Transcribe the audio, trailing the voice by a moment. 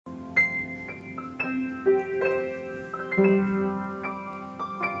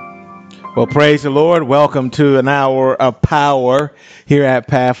Well, praise the Lord. Welcome to an hour of power here at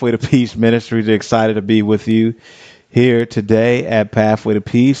Pathway to Peace Ministries. Excited to be with you here today at Pathway to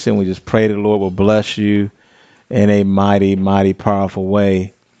Peace. And we just pray that the Lord will bless you in a mighty, mighty, powerful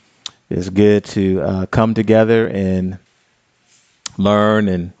way. It's good to come together and learn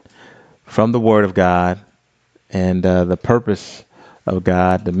and from the Word of God and the purpose of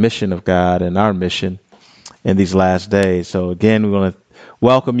God, the mission of God, and our mission in these last days. So again, we want to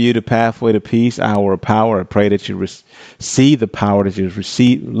welcome you to Pathway to Peace, Hour of Power. I pray that you receive the power that you're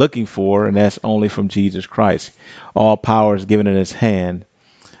looking for, and that's only from Jesus Christ. All power is given in His hand.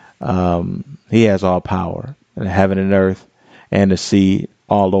 He has all power in heaven and earth and the sea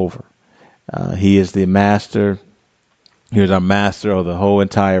all over. He is the master. He is our master of the whole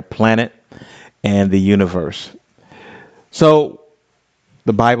entire planet and the universe. So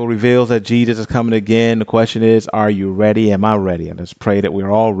the Bible reveals that Jesus is coming again. The question is, are you ready? Am I ready? And let's pray that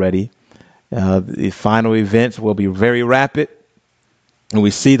we're all ready. The final events will be very rapid, and we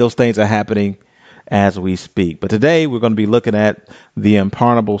see those things are happening as we speak. But today we're going to be looking at the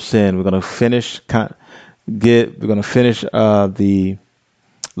unpardonable sin. We're going to finish the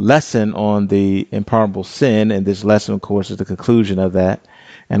lesson on the unpardonable sin, and this lesson, of course, is the conclusion of that.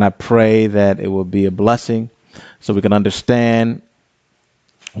 And I pray that it will be a blessing so we can understand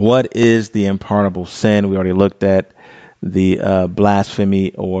what is the unpardonable sin. We already looked at the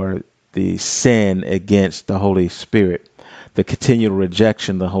blasphemy or the sin against the Holy Spirit, the continual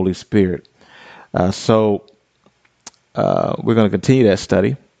rejection of the Holy Spirit. So we're going to continue that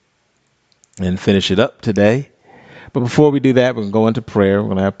study and finish it up today. But before we do that, we're going to go into prayer. We're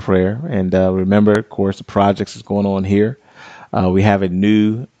going to have prayer. And remember, of course, the projects is going on here. We have a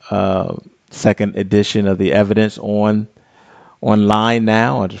new second edition of the evidence online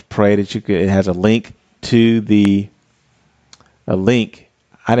now. I just pray that it has a link to a link.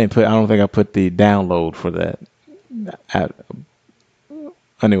 I don't think I put the download for that.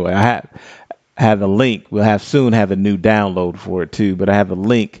 Anyway, I have the link. We'll soon have a new download for it too, but I have a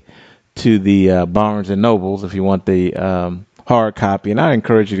link to the Barnes and Nobles if you want the hard copy. And I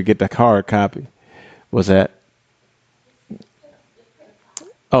encourage you to get the hard copy. What's that?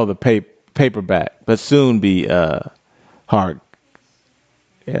 Oh, the paperback, but soon be hard.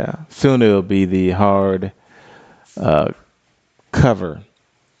 Yeah, soon it'll be the hard cover.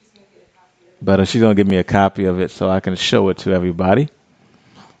 But she's going to give me a copy of it so I can show it to everybody.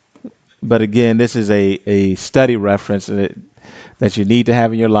 But again, this is a study reference that you need to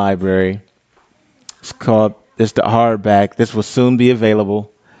have in your library. It's the hardback. This will soon be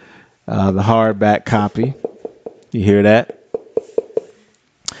available. The hardback copy. You hear that?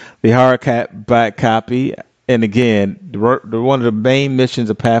 The hardback copy. And again, one of the main missions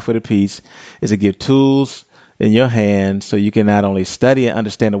of Pathway to Peace is to give tools in your hands so you can not only study and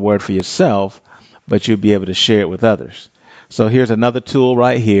understand the Word for yourself, but you'll be able to share it with others. So here's another tool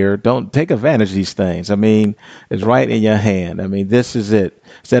right here. Don't take advantage of these things. I mean, it's right in your hand. I mean, this is it.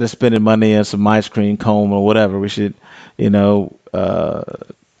 Instead of spending money on some ice cream cone or whatever, we should,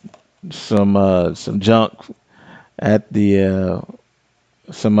 some junk at the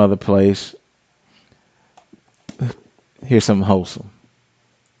some other place. Here's something wholesome.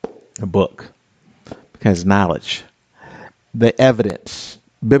 A book. Because knowledge. The evidence.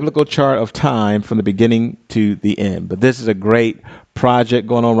 Biblical chart of time from the beginning to the end. But this is a great project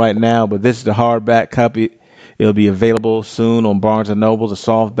going on right now. But this is the hardback copy. It'll be available soon on Barnes & Noble. The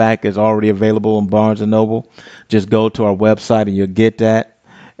softback is already available on Barnes & Noble. Just go to our website and you'll get that.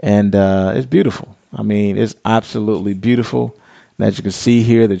 And it's beautiful. I mean, it's absolutely beautiful. And as you can see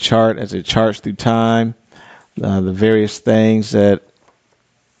here, the chart as it charts through time. The various things that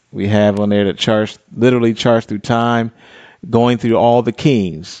we have on there that literally charts through time, going through all the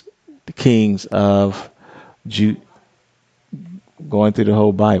kings of going through the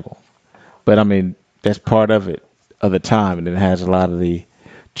whole Bible. But I mean, that's part of it, of the time, and it has a lot of the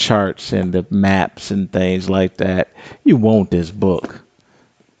charts and the maps and things like that. You want this book.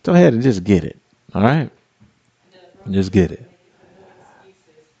 Go ahead and just get it. All right? Just get it.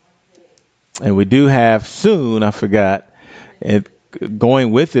 And we do have soon, I forgot,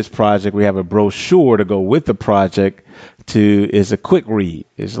 going with this project, we have a brochure to go with the project is a quick read.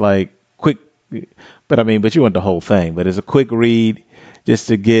 It's like quick, but you want the whole thing. But it's a quick read just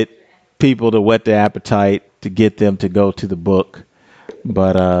to get people to whet their appetite, to get them to go to the book.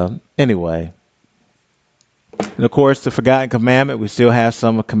 But anyway. And of course, the Forgotten Commandment, we still have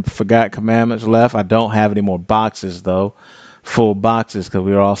some Forgotten Commandments left. I don't have any more boxes, though. Full boxes, because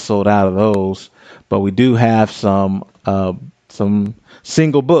we were all sold out of those, but we do have some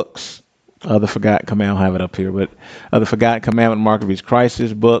single books The Forgotten Commandment. I don't have it up here, but the Forgotten Commandment, Mark of Beast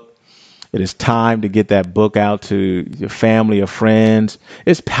Crisis book. It is time to get that book out to your family or friends.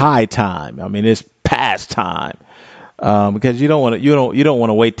 It's high time. I mean, it's past time. Because you don't want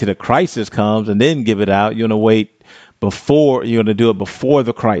to wait till the crisis comes and then give it out. You want to wait before you're going to do it before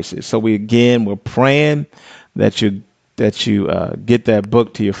the crisis. So we're praying that you get that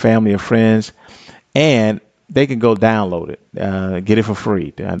book to your family or friends, and they can go download it, get it for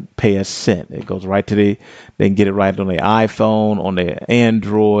free, pay a cent. It goes right to they can get it right on their iPhone, on their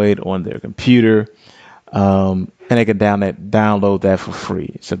Android, on their computer, and they can download that for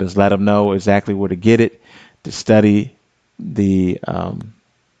free. So just let them know exactly where to get it to study the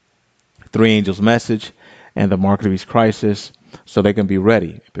Three Angels Message and the Mark of the Beast Crisis, so they can be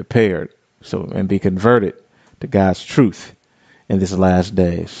ready, prepared, and be converted to God's truth in this last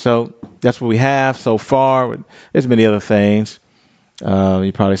day. So that's what we have so far. There's many other things.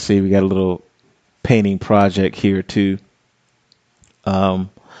 You probably see we got a little painting project here too that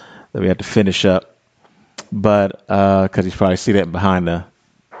we have to finish up, but because you probably see that behind the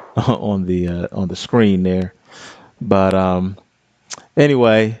on the screen there. But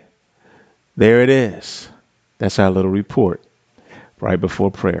anyway, there it is. That's our little report right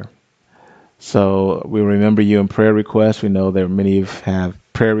before prayer. So we remember you in prayer requests. We know that many of you have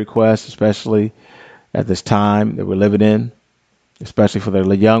prayer requests, especially at this time that we're living in, especially for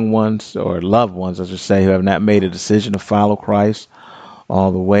the young ones or loved ones, as I say, who have not made a decision to follow Christ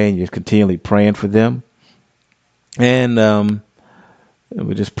all the way, and you're continually praying for them. And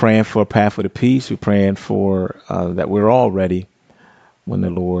we're just praying for a pathway to peace. We're praying for that we're all ready when the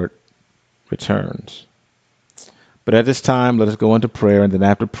Lord returns. But at this time, let us go into prayer, and then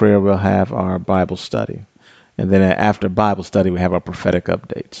after prayer, we'll have our Bible study. And then after Bible study, we have our prophetic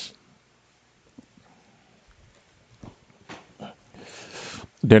updates. Dear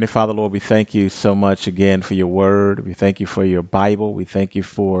Heavenly Father, Lord, we thank you so much again for your word. We thank you for your Bible. We thank you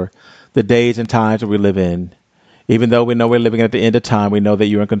for the days and times that we live in. Even though we know we're living at the end of time, we know that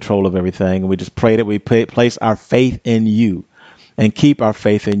you're in control of everything. And we just pray that we place our faith in you and keep our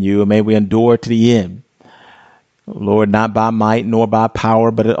faith in you. And may we endure to the end. Lord, not by might nor by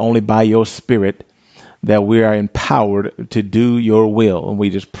power, but only by your Spirit, that we are empowered to do your will. And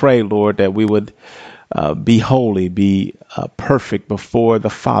we just pray, Lord, that we would be holy, be perfect before the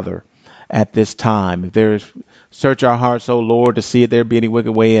Father at this time. If there is, search our hearts, O Lord, to see if there be any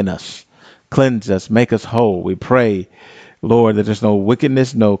wicked way in us. Cleanse us, make us whole. We pray, Lord, that there's no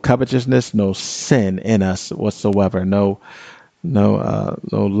wickedness, no covetousness, no sin in us whatsoever. No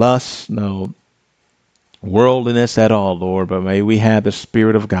lust, no worldliness at all, Lord, but may we have the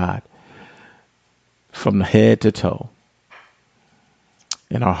Spirit of God from head to toe.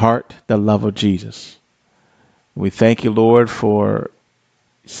 In our heart, the love of Jesus. We thank you, Lord, for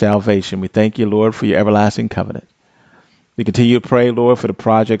salvation. We thank you, Lord, for your everlasting covenant. We continue to pray, Lord, for the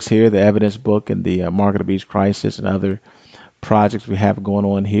projects here, the evidence book and the Mark of the Beast Crisis and other projects we have going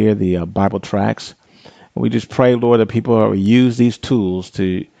on here, the Bible tracts. And we just pray, Lord, that people will use these tools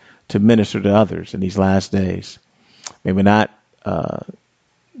to minister to others in these last days. May we not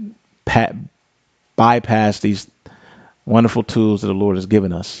bypass these wonderful tools that the Lord has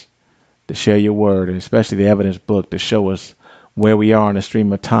given us to share your word, and especially the evidence book to show us where we are in the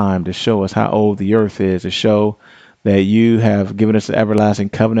stream of time, to show us how old the earth is, to show that you have given us the everlasting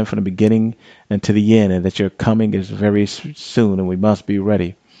covenant from the beginning and to the end, and that your coming is very soon, and we must be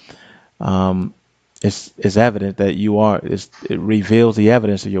ready. It's evident that you are. It reveals the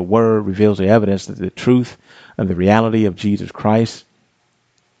evidence of your word, reveals the evidence of the truth and the reality of Jesus Christ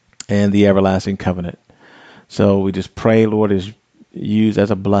and the everlasting covenant. So we just pray, Lord, is used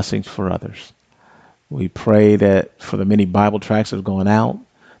as a blessing for others. We pray that for the many Bible tracts that are going out,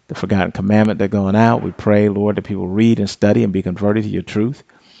 the Forgotten Commandment that are going out, we pray, Lord, that people read and study and be converted to your truth.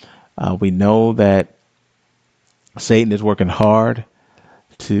 We know that Satan is working hard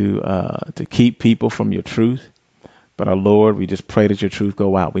to keep people from your truth. But our Lord, we just pray that your truth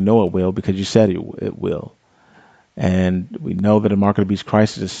go out. We know it will because you said it will. And we know that the Mark of the Beast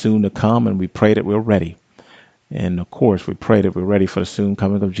crisis is soon to come, and we pray that we're ready. And of course, we pray that we're ready for the soon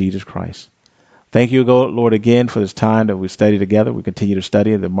coming of Jesus Christ. Thank you, Lord, again for this time that we study together. We continue to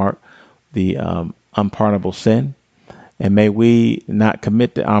study the unpardonable sin. And may we not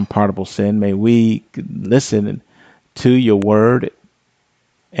commit the unpardonable sin. May we listen to your word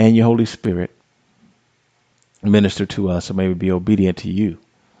and your Holy Spirit minister to us, and may we be obedient to you.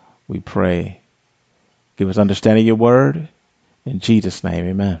 We pray. Give us understanding of your word. In Jesus' name,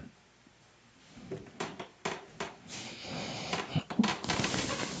 amen.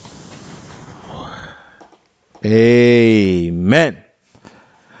 Amen.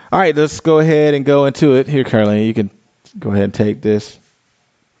 All right, let's go ahead and go into it. Here, Caroline, you can go ahead and take this.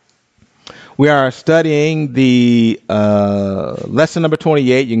 We are studying the lesson number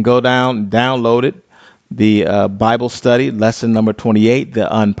 28. You can go down and download it. The Bible study, lesson number 28,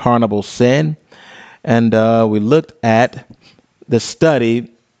 the unpardonable sin. And we looked at the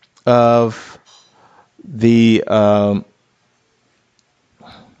study of the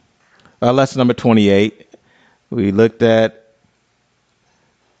lesson number 28. We looked at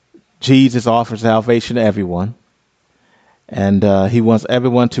Jesus offers salvation to everyone. And he wants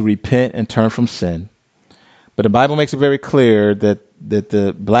everyone to repent and turn from sin. But the Bible makes it very clear that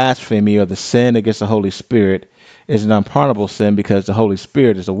the blasphemy or the sin against the Holy Spirit is an unpardonable sin, because the Holy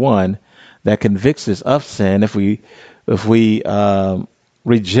Spirit is the one that convicts us of sin. If we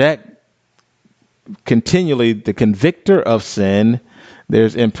reject continually the convictor of sin,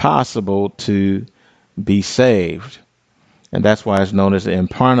 there's impossible to be saved. And that's why it's known as the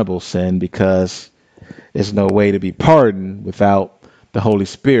unpardonable sin, because there's no way to be pardoned without the Holy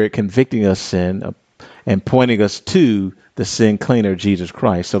Spirit convicting us sin and pointing us to the sin cleaner, Jesus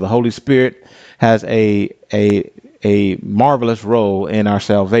Christ. So the Holy Spirit has a marvelous role in our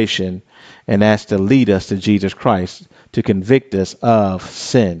salvation, and that's to lead us to Jesus Christ, to convict us of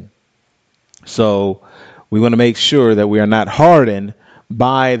sin. So we want to make sure that we are not hardened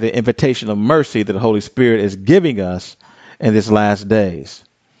by the invitation of mercy that the Holy Spirit is giving us in these last days.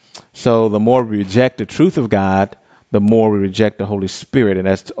 So the more we reject the truth of God, the more we reject the Holy Spirit. And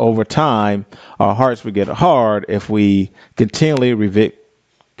as over time, our hearts will get hard if we continually reject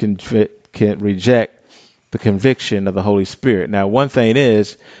the conviction of the Holy Spirit. Now, one thing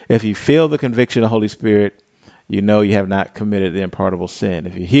is, if you feel the conviction of the Holy Spirit, you know you have not committed the unpardonable sin.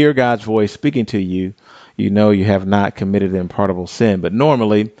 If you hear God's voice speaking to you, you know you have not committed the unpardonable sin. But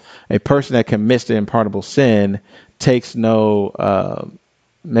normally, a person that commits the unpardonable sin makes no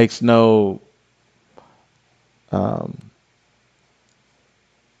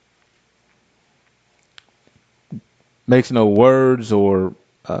words or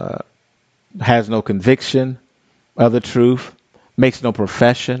has no conviction of the truth, makes no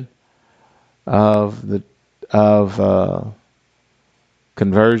profession of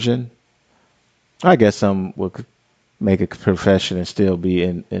conversion. I guess some will make a profession and still be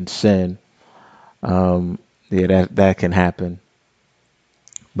in sin. That can happen.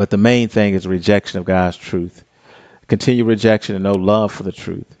 But the main thing is rejection of God's truth. Continued rejection and no love for the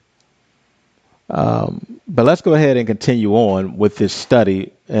truth. But let's go ahead and continue on with this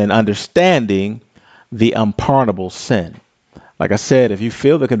study and understanding the unpardonable sin. Like I said, if you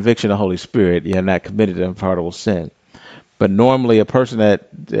feel the conviction of the Holy Spirit, you have not committed an unpardonable sin. But normally a person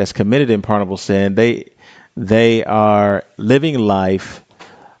that's committed unpardonable sin, they are living life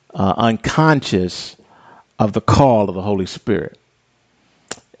unconscious of the call of the Holy Spirit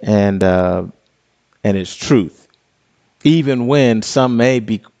and its truth. Even when some may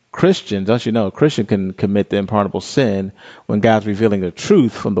be Christians, don't you know, a Christian can commit the unpardonable sin when God's revealing the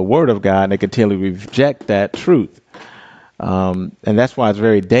truth from the Word of God, and they continually reject that truth. And that's why it's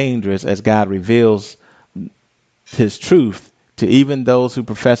very dangerous as God reveals His truth to even those who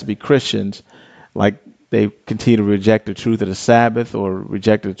profess to be Christians, like they continue to reject the truth of the Sabbath or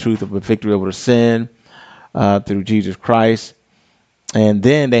reject the truth of a victory over sin through Jesus Christ. And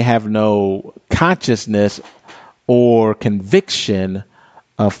then they have no consciousness or conviction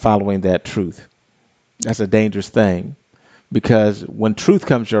of following that truth. That's a dangerous thing, because when truth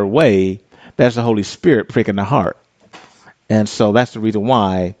comes your way, that's the Holy Spirit pricking the heart. And so that's the reason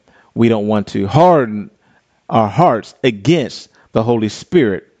why we don't want to harden our hearts against the Holy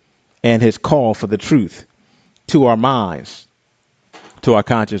Spirit and His call for the truth to our minds, to our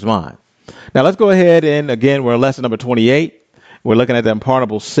conscious mind. Now let's go ahead and, again, we're on lesson number 28. We're looking at the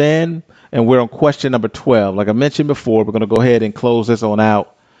unpardonable sin, and we're on question number 12. Like I mentioned before, we're going to go ahead and close this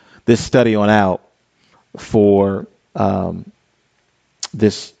study on out for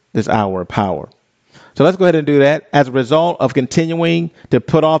this hour of power. So let's go ahead and do that. As a result of continuing to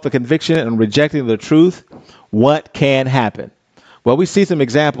put off the conviction and rejecting the truth, what can happen? Well, we see some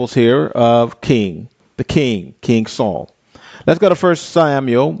examples here of King Saul. Let's go to 1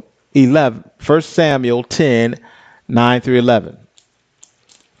 Samuel 10, 9 through 11.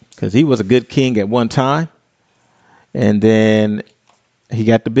 Because he was a good king at one time, and then he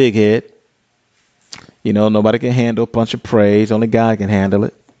got the big head. You know, nobody can handle a bunch of praise. Only God can handle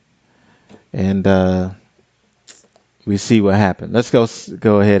it. And we see what happened. Let's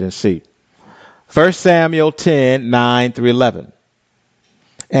go ahead and see. 1 Samuel 10, 9 through 11.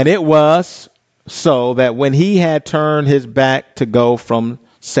 And it was so that when he had turned his back to go from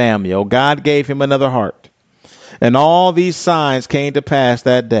Samuel, God gave him another heart, And all these signs came to pass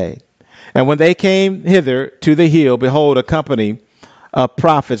that day. And when they came hither to the hill, behold, a company of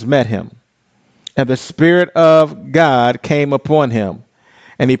prophets met him. And the Spirit of God came upon him,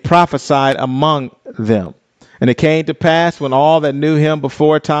 and he prophesied among them. And it came to pass when all that knew him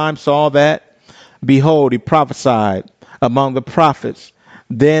before time saw that, behold, he prophesied among the prophets.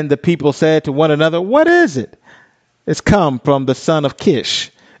 Then the people said to one another, what is it? It's come from the son of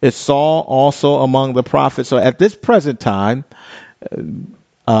Kish. It's Saul also among the prophets. So at this present time,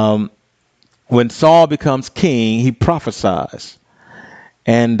 when Saul becomes king, he prophesies.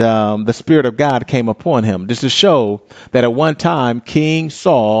 And the Spirit of God came upon him. Just to show that at one time, King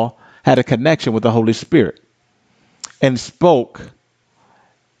Saul had a connection with the Holy Spirit and spoke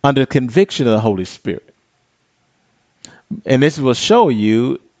under conviction of the Holy Spirit. And this will show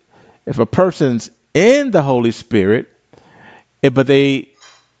you if a person's in the Holy Spirit, but they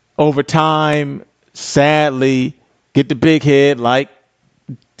over time sadly get the big head like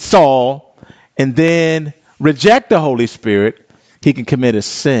Saul and then reject the Holy Spirit, he can commit a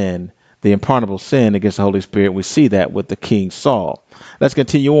sin, the unpardonable sin against the Holy Spirit. We see that with the King Saul. Let's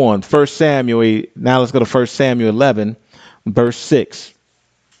continue on. Now let's go to 1 Samuel 11, verse 6.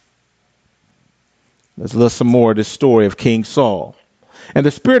 Let's listen some more of this story of King Saul. And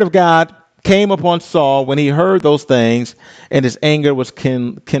the Spirit of God came upon Saul when he heard those things, and his anger was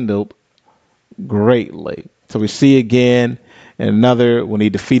kindled greatly. So we see again in another, when he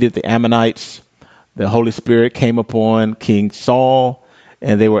defeated the Ammonites, the Holy Spirit came upon King Saul,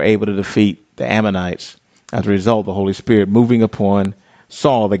 and they were able to defeat the Ammonites. As a result, the Holy Spirit moving upon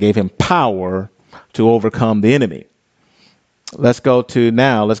Saul, they gave him power to overcome the enemy. Let's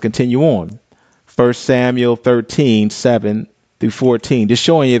continue on. 1 Samuel 13, 7 through 14. Just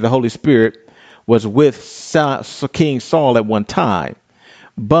showing you the Holy Spirit was with King Saul at one time.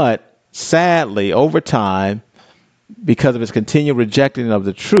 But sadly, over time, because of his continued rejecting of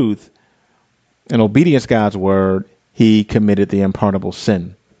the truth and obedience to God's word, he committed the unpardonable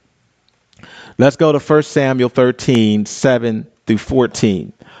sin. Let's go to 1 Samuel 13, 7 through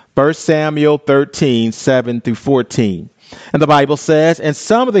 14. 1 Samuel 13, 7 through 14. And the Bible says, and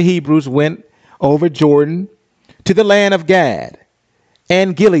some of the Hebrews went over Jordan to the land of Gad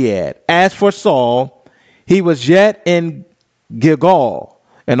and Gilead. As for Saul, he was yet in Gilgal,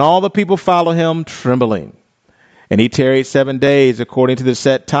 and all the people followed him trembling. And he tarried 7 days according to the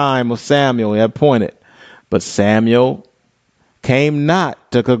set time of Samuel he had appointed. But Samuel came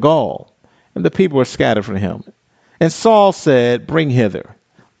not to Gilgal, and the people were scattered from him. And Saul said, bring hither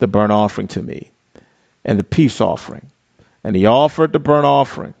the burnt offering to me, and the peace offering. And he offered the burnt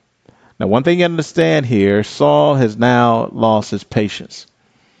offering. Now, one thing you understand here, Saul has now lost his patience.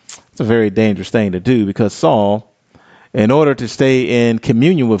 It's a very dangerous thing to do, because Saul, in order to stay in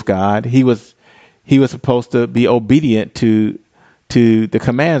communion with God, he was supposed to be obedient to the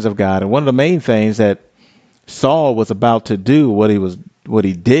commands of God. And one of the main things that Saul was about to do, what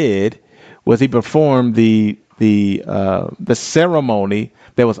he did, was he performed the ceremony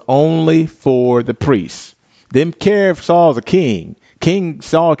that was only for the priests. Didn't care if Saul was a king. King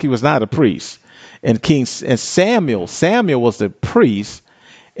Saul, he was not a priest. And Samuel was the priest,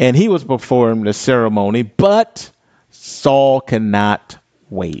 and he was performing the ceremony, but Saul cannot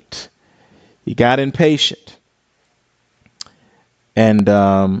wait. He got impatient. And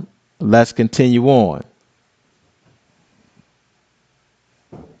let's continue on.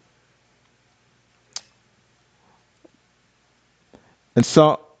 And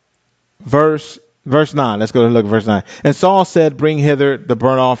so, verse 9, let's go and look at verse 9. And Saul said, bring hither the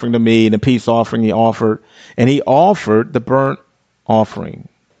burnt offering to me, and the peace offering he offered. And he offered the burnt offering.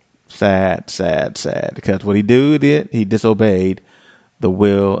 Sad, sad, sad. Because what he did, he disobeyed the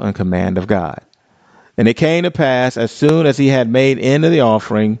will and command of God. And it came to pass, as soon as he had made end of the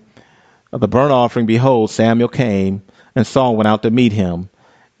offering, of the burnt offering, behold, Samuel came, and Saul went out to meet him,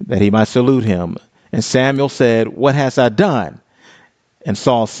 that he might salute him. And Samuel said, what hast thou done? And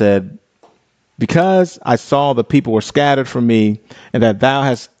Saul said, because I saw the people were scattered from me, and that thou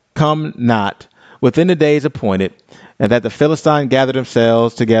hast come not within the days appointed, and that the Philistines gathered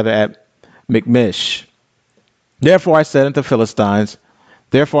themselves together at Michmash. Therefore I said unto the Philistines,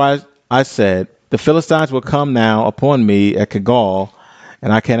 I said, the Philistines will come now upon me at Gilgal,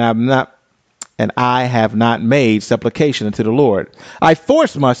 and I have not made supplication unto the Lord. I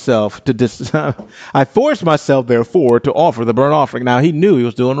forced myself therefore to offer the burnt offering. Now he knew he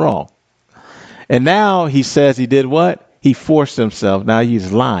was doing wrong. And now he says he did what? He forced himself. Now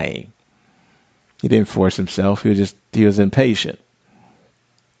he's lying. He didn't force himself. He was impatient.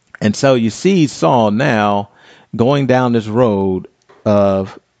 And so you see Saul now going down this road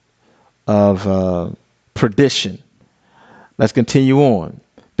of perdition. Let's continue on.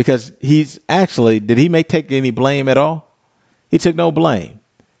 Because he's actually, did he take any blame at all? He took no blame.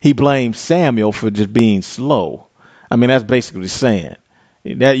 He blamed Samuel for just being slow. I mean, that's basically saying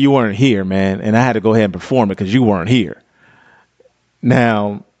that you weren't here, man, and I had to go ahead and perform it because you weren't here.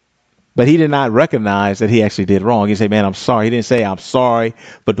 Now, but he did not recognize that he actually did wrong. He said, man, I'm sorry. He didn't say, I'm sorry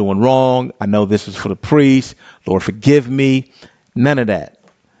for doing wrong. I know this was for the priest. Lord, forgive me. None of that.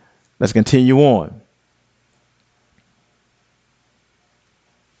 Let's continue on.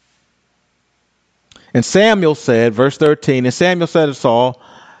 And Samuel said, verse 13, and Samuel said to Saul,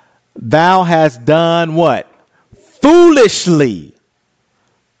 thou hast done what? Foolishly.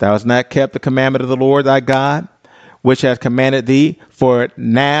 Thou hast not kept the commandment of the Lord thy God, which has commanded thee. For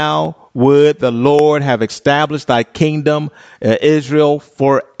now would the Lord have established thy kingdom, Israel,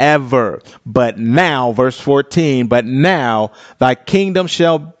 forever. But now, verse 14, but now thy kingdom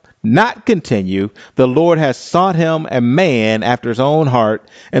shall not continue. The Lord has sought him a man after his own heart,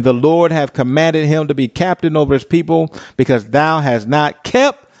 and the Lord hath commanded him to be captain over his people, because thou hast not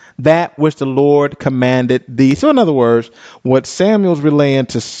kept that which the Lord commanded thee. So in other words, what Samuel's relaying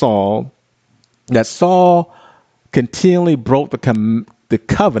to Saul, that Saul continually broke the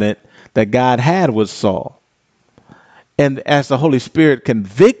covenant that God had with Saul. And as the Holy Spirit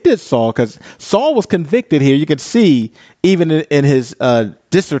convicted Saul, because Saul was convicted here, you can see even in his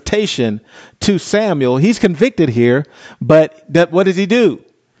dissertation to Samuel, he's convicted here. But what does he do?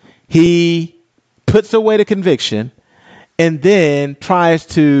 He puts away the conviction and then tries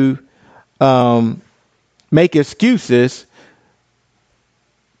to make excuses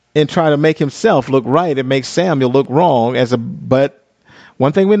and try to make himself look right and make Samuel look wrong. But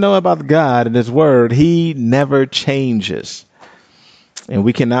one thing we know about God and his word, he never changes. And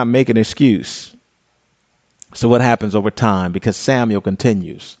we cannot make an excuse. So what happens over time? Because Saul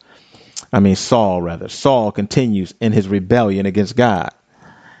continues in his rebellion against God.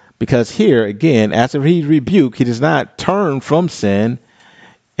 Because here, again, after he rebuked, he does not turn from sin.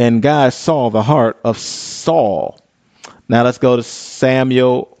 And God saw the heart of Saul. Now let's go to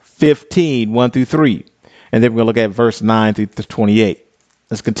Samuel 15, 1 through 3. And then we're going to look at verse 9 through 28.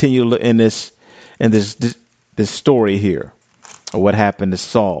 Let's continue in this story here of what happened to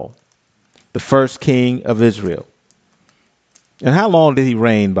Saul, the first king of Israel. And how long did he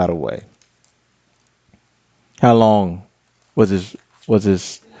reign, by the way? How long was his?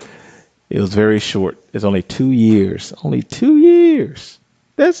 It was very short. It's only 2 years. Only 2 years.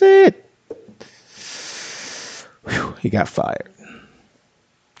 That's it. Whew, he got fired.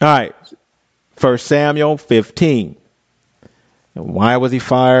 All right. 1 Samuel 15. And why was he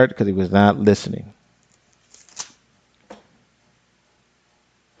fired? Because he was not listening.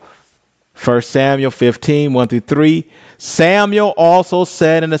 1 Samuel 15, 1 through 3. Samuel also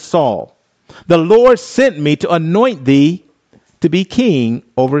said unto Saul, the Lord sent me to anoint thee to be king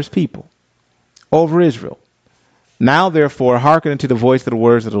over his people, over Israel. Now, therefore, hearken unto the voice of the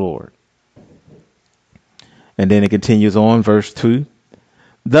words of the Lord. And then it continues on, verse 2.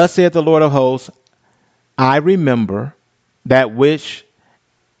 Thus saith the Lord of hosts, I remember that which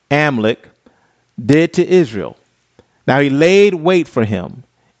Amalek did to Israel. Now he laid wait for him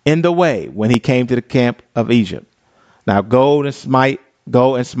in the way when he came to the camp of Egypt. Now go and smite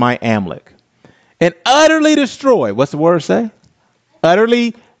Amalek and utterly destroy. What's the word say?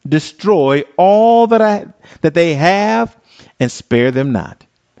 Utterly destroy all that they have, and spare them not,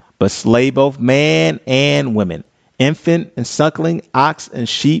 but slay both man and women, infant and suckling, ox and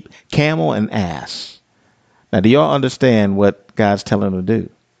sheep, camel and ass. Now, do y'all understand what God's telling them to do?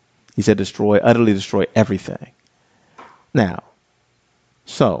 He said utterly destroy everything. Now,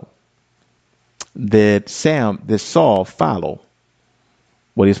 so did Saul follow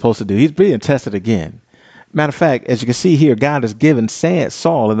what he's supposed to do? He's being tested again. Matter of fact, as you can see here, God has given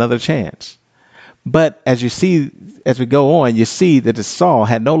Saul another chance. But as we go on, you see that Saul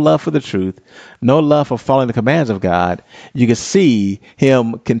had no love for the truth, no love for following the commands of God. You can see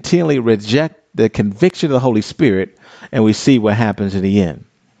him continually reject the conviction of the Holy Spirit, and we see what happens in the end.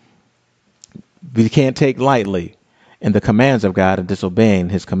 We can't take lightly in the commands of God and disobeying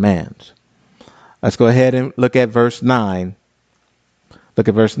his commands. Let's go ahead and look at verse 9. Look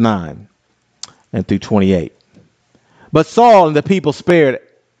at verse 9 and through 28. But Saul and the people spared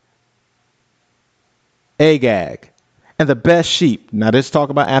Agag and the best sheep. Now, this talk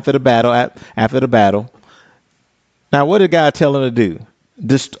about after the battle. Now, what did God tell him to do?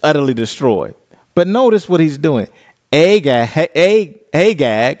 Utterly destroy. But notice what he's doing. Agag,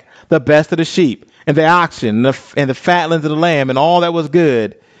 the best of the sheep, and the oxen, and the fatlings of the lamb, and all that was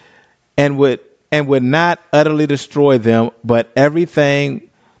good, and would not utterly destroy them, but everything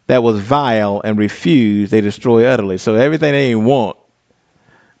that was vile and refused, they destroy utterly. So everything they ain't want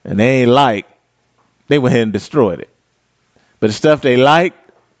and they ain't like, they went ahead and destroyed it. But the stuff they liked,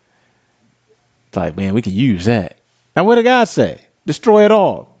 it's like, man, we can use that. Now, what did God say? Destroy it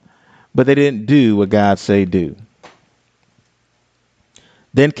all. But they didn't do what God say do.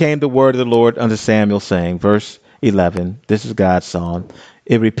 Then came the word of the Lord unto Samuel, saying, verse 11, this is God's song.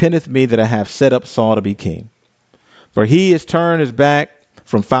 It repenteth me that I have set up Saul to be king. For he has turned his back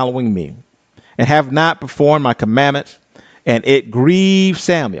from following me, and have not performed my commandments. And it grieved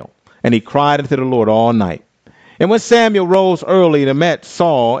Samuel, and he cried unto the Lord all night. And when Samuel rose early and met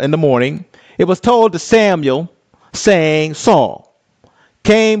Saul in the morning, it was told to Samuel, saying, Saul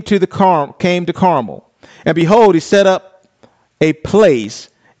came to Carmel, and behold, he set up a place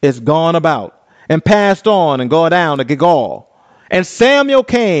is gone about, and passed on and go down to Gilgal. And Samuel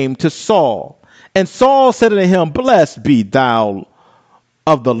came to Saul, and Saul said unto him, Blessed be thou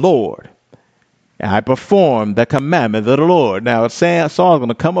of the Lord. And I performed the commandment of the Lord. Now, Saul's going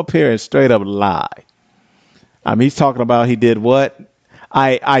to come up here and straight up lie. He's talking about he did what?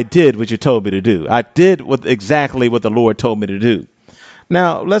 I did what you told me to do. I did exactly what the Lord told me to do.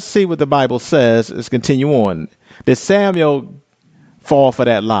 Now, let's see what the Bible says. Let's continue on. Did Samuel fall for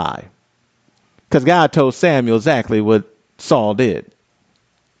that lie? Because God told Samuel exactly what Saul did.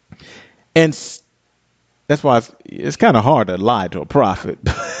 And that's why it's kind of hard to lie to a prophet.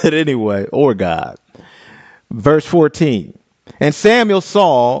 But anyway, or God. Verse 14. And Samuel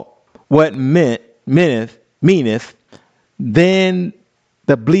saw what meaneth then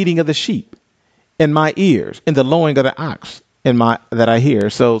the bleating of the sheep in my ears, and the lowing of the ox that I hear.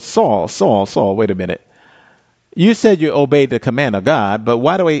 So Saul, wait a minute. You said you obeyed the command of God, but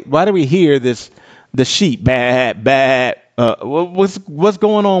why do we hear this? The sheep, bad. What's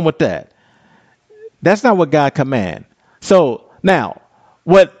going on with that? That's not what God command. So now,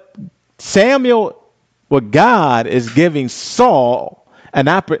 what God is giving Saul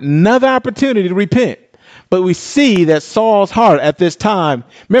another opportunity to repent. But we see that Saul's heart at this time,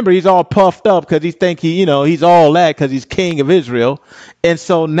 remember, he's all puffed up because he think he's all that because he's king of Israel. And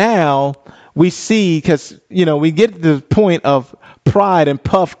so now we see, because, we get to the point of pride and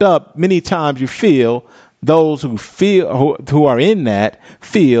puffed up. Many times you feel those who are in that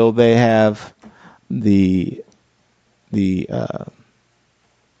feel they have the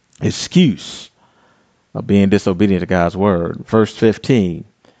excuse of being disobedient to God's word. Verse 15.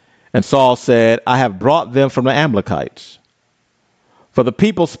 And Saul said, I have brought them from the Amalekites. For the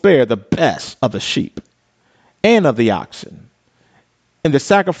people spared the best of the sheep and of the oxen, and the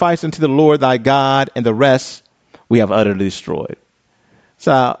sacrifice unto the Lord thy God, and the rest we have utterly destroyed.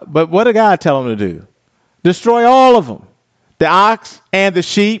 So, but what did God tell him to do? Destroy all of them, the ox and the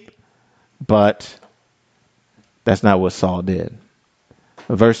sheep. But that's not what Saul did.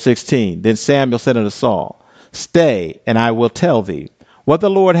 Verse 16. Then Samuel said unto Saul, Stay, and I will tell thee what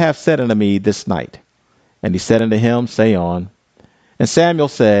the Lord hath said unto me this night. And he said unto him, Say on. And Samuel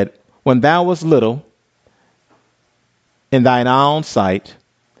said, When thou wast little in thine own sight,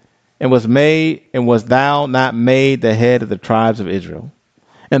 and was thou not made the head of the tribes of Israel?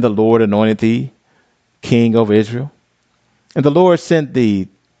 And the Lord anointed thee king over Israel. And the Lord sent thee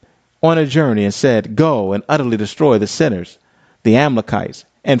on a journey and said, Go and utterly destroy the sinners, the Amalekites,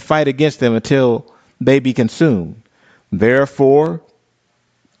 and fight against them until they be consumed. Therefore,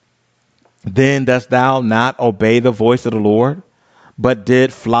 then dost thou not obey the voice of the Lord, but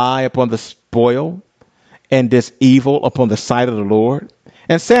did fly upon the spoil, and didst evil upon the sight of the Lord?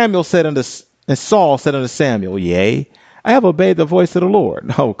 And Saul said unto Samuel, Yea, I have obeyed the voice of the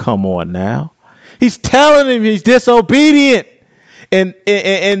Lord. Oh, come on now. He's telling him he's disobedient. And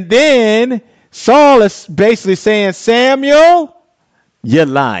then Saul is basically saying, Samuel, you're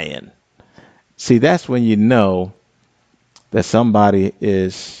lying. See, that's when you know that somebody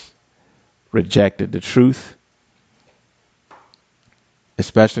is rejected the truth,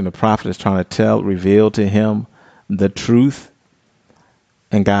 especially when the prophet is trying to reveal to him the truth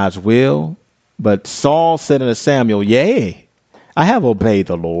and God's will. But Saul said unto Samuel, Yea, I have obeyed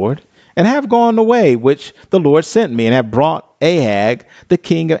the Lord, and have gone the way which the Lord sent me, and have brought Agag, the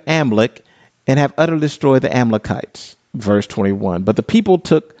king of Amalek, and have utterly destroyed the Amalekites. Verse 21. But the people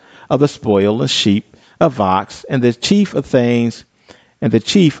took of the spoil the sheep, of ox, and the chief of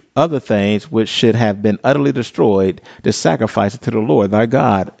the things which should have been utterly destroyed, to sacrifice it to the Lord thy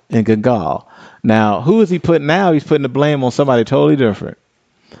God in Gilgal. Now, who is he putting now? He's putting the blame on somebody totally different.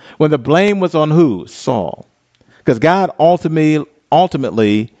 When the blame was on who? Saul. Because God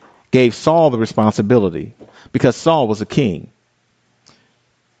ultimately gave Saul the responsibility, because Saul was a king.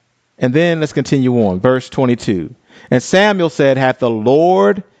 And then let's continue on. Verse 22. And Samuel said, Hath the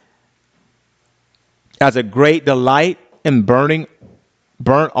Lord as a great delight in burnt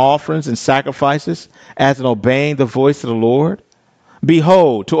offerings and sacrifices, as in obeying the voice of the Lord?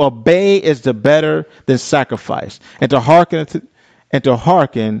 Behold, to obey is the better than sacrifice, and to hearken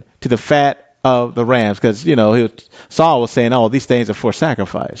to the fat of the rams. Because Saul was saying, "Oh, these things are for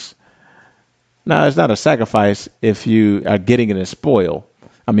sacrifice." No, it's not a sacrifice if you are getting it as spoil.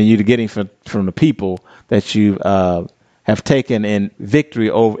 I mean, you're getting from the people that you have taken in victory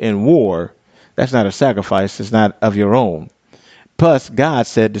over in war. That's not a sacrifice. It's not of your own. Plus, God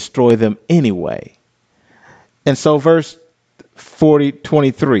said, destroy them anyway. And so verse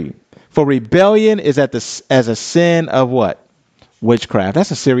 23, for rebellion is as a sin of what? Witchcraft.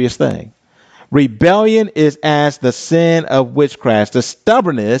 That's a serious thing. Rebellion is as the sin of witchcraft. The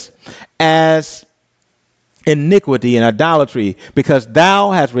stubbornness as iniquity and idolatry, because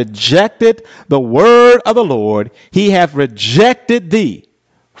thou hast rejected the word of the Lord. He hath rejected thee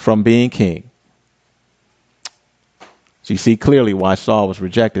from being king. So you see clearly why Saul was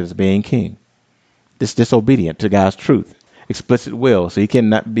rejected as being king. This disobedient to God's truth, explicit will, so he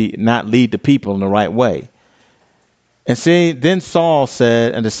cannot not lead the people in the right way. And see, then Saul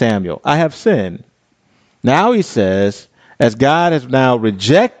said unto Samuel, I have sinned. Now he says, as God has now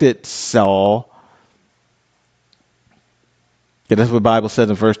rejected Saul, that's what the Bible says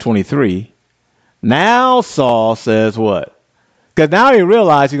in verse 23. Now Saul says what? Because now he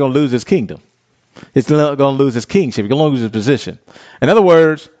realized he's going to lose his kingdom. He's going to lose his kingship. He's going to lose his position. In other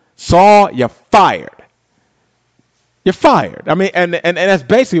words, Saul, you're fired. You're fired. I mean, and that's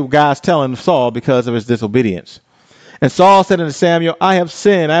basically what God's telling Saul because of his disobedience. And Saul said unto Samuel, I have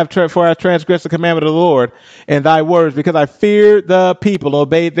sinned, for I have transgressed the commandment of the Lord and thy words, because I feared the people and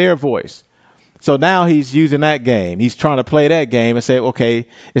obeyed their voice. So now he's using that game. He's trying to play that game and say, okay,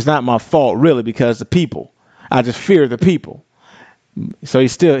 it's not my fault really because the people. I just fear the people. So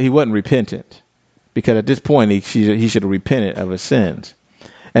he wasn't repentant, because at this point he should have repented of his sins.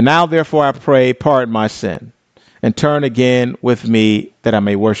 And now therefore I pray, pardon my sin, and turn again with me that I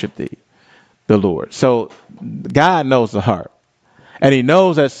may worship thee, the Lord. So God knows the heart. And he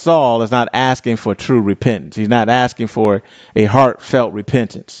knows that Saul is not asking for true repentance. He's not asking for a heartfelt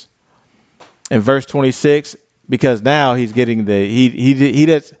repentance. In verse 26, because now he's getting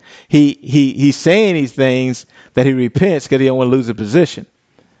he's saying these things that he repents because he don't want to lose a position.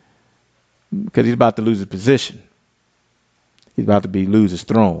 Because he's about to lose his position. He's about to lose his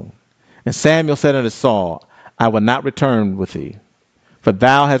throne. And Samuel said unto Saul, I will not return with thee, for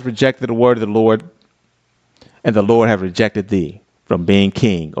thou hast rejected the word of the Lord, and the Lord hath rejected thee from being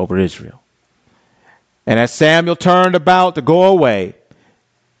king over Israel. And as Samuel turned about to go away,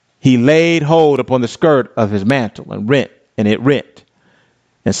 he laid hold upon the skirt of his mantle and it rent.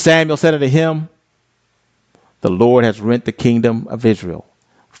 And Samuel said unto him, the Lord has rent the kingdom of Israel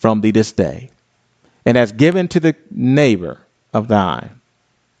from thee this day, and has given to the neighbor of thine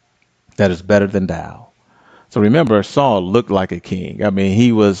that is better than thou. So remember, Saul looked like a king. I mean,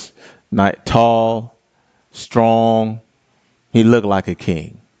 he was not tall, strong. He looked like a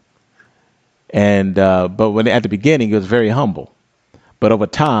king. And but at the beginning, he was very humble. But over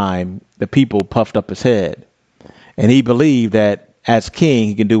time, the people puffed up his head. And he believed that as king,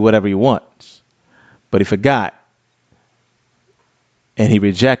 he can do whatever he wants. But he forgot. And he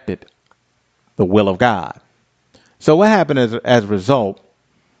rejected the will of God. So what happened as a result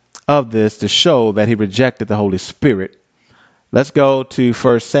of this to show that he rejected the Holy Spirit? Let's go to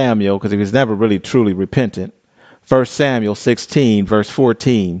 1 Samuel, because he was never really truly repentant. 1 Samuel 16, verse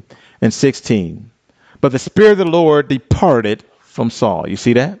 14 and 16. But the Spirit of the Lord departed from Saul. You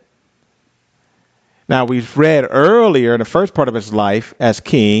see that? Now, we've read earlier in the first part of his life as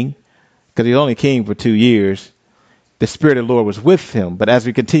king, because he was only king for 2 years, the Spirit of the Lord was with him. But as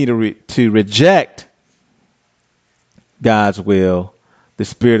we continue to reject God's will, the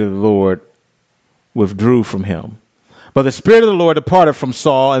Spirit of the Lord withdrew from him. But the Spirit of the Lord departed from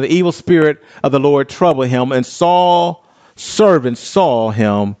Saul, and the evil spirit of the Lord troubled him. And Saul's servants saw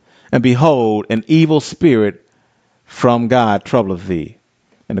him, and behold, an evil spirit from God troubleth thee.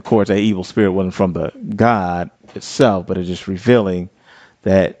 And of course, that evil spirit wasn't from the God itself, but it's just revealing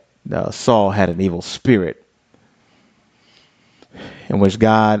that Saul had an evil spirit, in which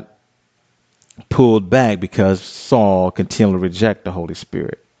God pulled back because Saul continued to reject the Holy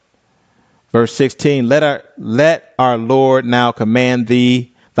Spirit. Verse 16, let our Lord now command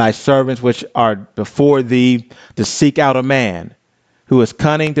thee, thy servants which are before thee, to seek out a man who is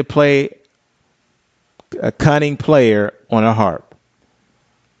cunning to play a cunning player on a harp.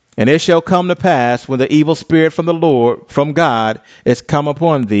 And it shall come to pass when the evil spirit from the Lord, from God, is come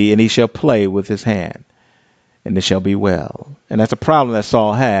upon thee, and he shall play with his hand, and it shall be well. And that's a problem that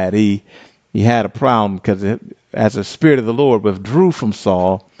Saul had. He He had a problem because as the Spirit of the Lord withdrew from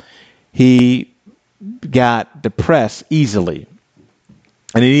Saul, he got depressed easily.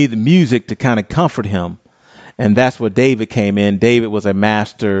 And he needed music to kind of comfort him. And that's where David came in. David was a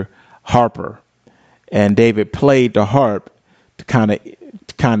master harper. And David played the harp to kind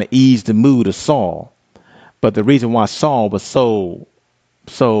of ease the mood of Saul. But the reason why Saul was so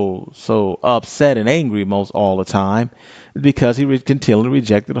upset and angry most all the time is because he continually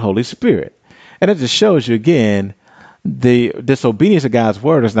rejected the Holy Spirit. And it just shows you again, the disobedience of God's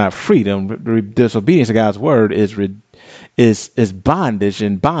word is not freedom. The disobedience of God's word is bondage,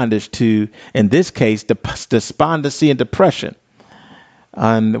 and bondage to, in this case, despondency and depression.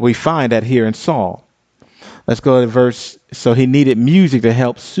 And we find that here in Saul. Let's go to verse. So he needed music to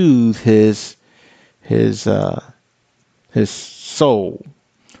help soothe his soul.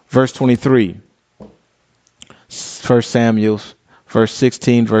 Verse 23. 1 Samuel, verse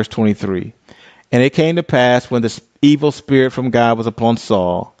 16, verse 23. And it came to pass when the evil spirit from God was upon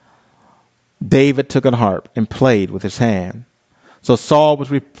Saul, David took an harp and played with his hand. So Saul was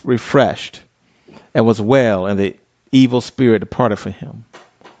refreshed and was well, and the evil spirit departed from him.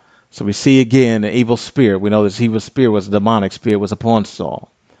 So we see again the evil spirit. We know this evil spirit was a demonic spirit, was upon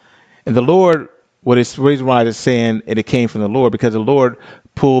Saul. And the Lord, what is the reason why it's saying it came from the Lord, because the Lord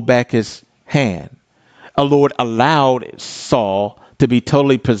pulled back his hand. The Lord allowed Saul to be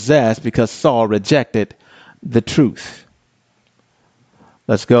totally possessed because Saul rejected the truth.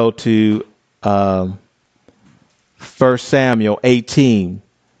 Let's go to 1 Samuel 18,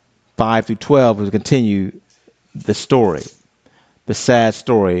 5 through 12, to continue the story, the sad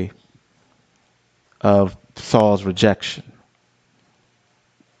story of Saul's rejection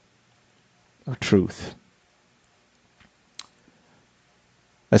of truth.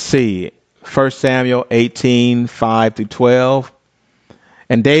 Let's see, 1 Samuel 18, 5 through 12.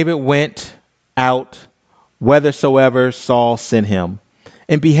 And David went out whithersoever Saul sent him,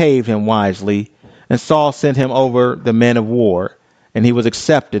 and behaved him wisely. And Saul sent him over the men of war, and he was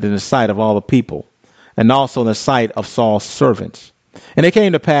accepted in the sight of all the people, and also in the sight of Saul's servants. And it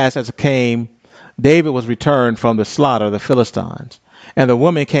came to pass, as it came, David was returned from the slaughter of the Philistines, and the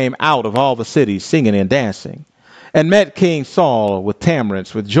women came out of all the cities singing and dancing, and met King Saul with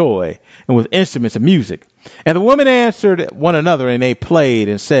tamarins, with joy, and with instruments of music. And the women answered one another, and they played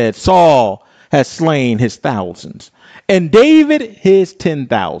and said, Saul has slain his thousands, and David his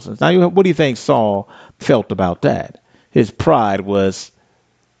 10,000s. Now, what do you think Saul felt about that? His pride was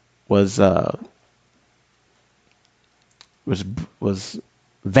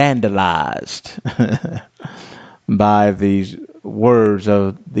vandalized by these words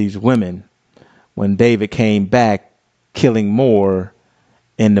of these women when David came back, killing more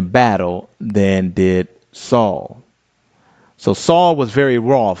in the battle than did Saul. So Saul was very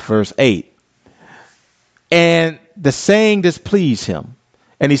wroth, verse 8. And the saying displeased him.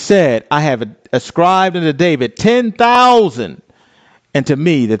 And he said, I have ascribed unto David 10,000, and to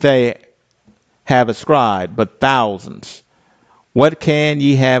me that they have ascribed but thousands. What can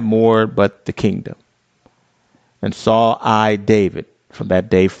ye have more but the kingdom? And Saul eyed David from that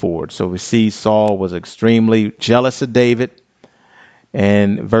day forward. So we see Saul was extremely jealous of David.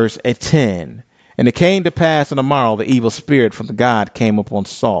 And verse 10, and it came to pass on the morrow, the evil spirit from the God came upon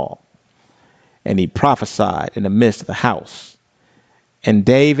Saul, and he prophesied in the midst of the house. And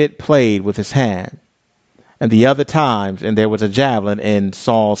David played with his hand. And the other times, and there was a javelin in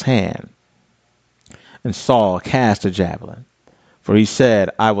Saul's hand. And Saul cast a javelin, for he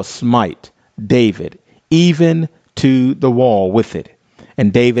said, I will smite David even to the wall with it.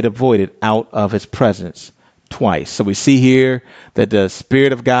 And David avoided out of his presence twice. So we see here that the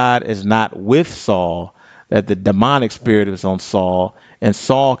Spirit of God is not with Saul, that the demonic spirit is on Saul, and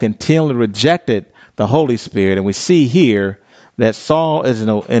Saul continually rejected the Holy Spirit. And we see here that Saul is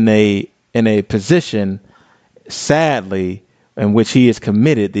in a position, sadly, in which he has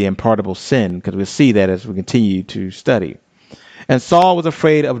committed the unpardonable sin, because we see that as we continue to study. And Saul was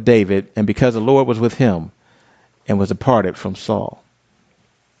afraid of David, and because the Lord was with him, and was departed from Saul.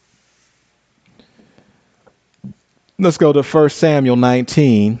 Let's go to 1 Samuel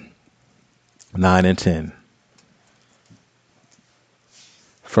 19, 9 and 10.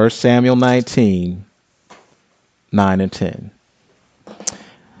 1 Samuel 19, 9 and 10.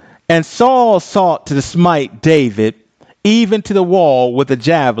 And Saul sought to smite David even to the wall with a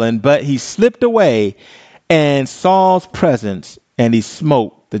javelin, but he slipped away in Saul's presence, and he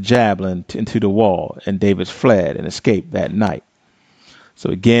smote the javelin into the wall, and David fled and escaped that night.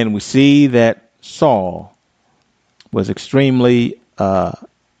 So again, we see that Saul was extremely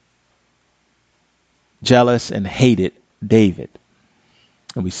jealous and hated David.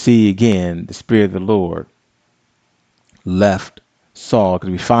 And we see again the Spirit of the Lord left Saul, because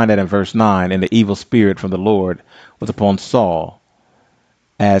we find that in verse 9, and the evil spirit from the Lord was upon Saul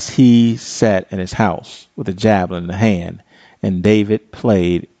as he sat in his house with a javelin in the hand, and David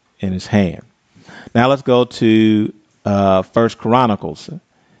played in his hand. Now let's go to First Chronicles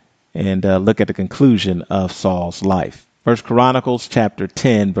and look at the conclusion of Saul's life. First Chronicles chapter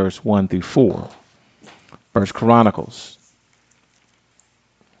 10, verse 1 through 4. First Chronicles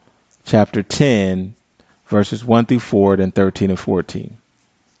chapter 10, verses 1 through 4, then 13 and 14.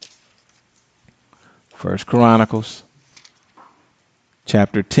 First Chronicles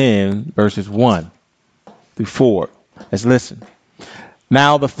chapter 10, verses 1 through 4. Let's listen.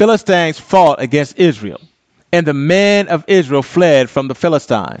 Now the Philistines fought against Israel, and the men of Israel fled from the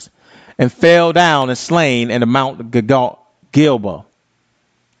Philistines, and fell down and slain in the Mount Gilboa.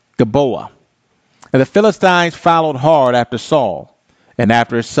 And the Philistines followed hard after Saul and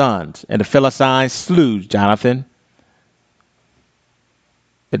after his sons, and the Philistines slew Jonathan,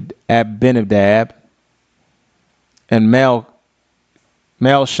 Abinadab, and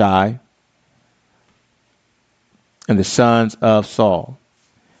Melchi, and the sons of Saul.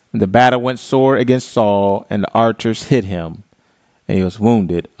 And the battle went sore against Saul, and the archers hit him, and he was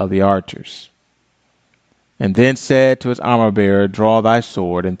wounded of the archers. And then said to his armor-bearer, Draw thy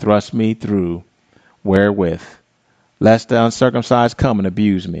sword, and thrust me through wherewith, lest the uncircumcised come and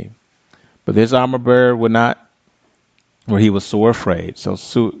abuse me. But this armor-bearer would not, for he was sore afraid. So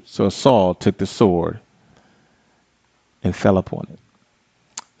Saul took the sword and fell upon it.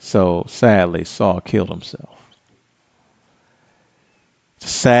 So sadly, Saul killed himself. It's a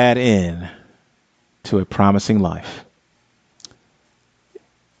sad end to a promising life.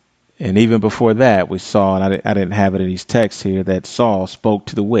 And even before that, we saw, and I didn't have it in these texts here, that Saul spoke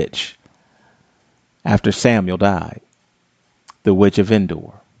to the witch after Samuel died, the witch of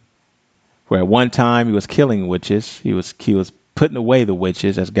Endor. Where at one time he was killing witches, he was putting away the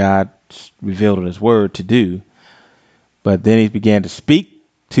witches as God revealed in his word to do. But then he began to speak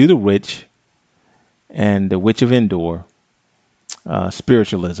to the witch and the witch of Endor,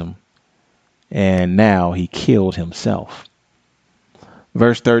 spiritualism, and now he killed himself.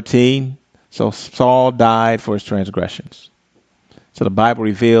 Verse 13, so Saul died for his transgressions. So the Bible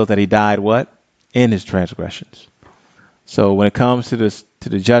reveals that he died what? In his transgressions. So when it comes to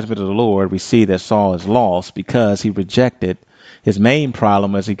the judgment of the Lord, we see that Saul is lost because he rejected, his main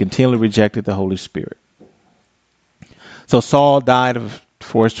problem was he continually rejected the Holy Spirit. So Saul died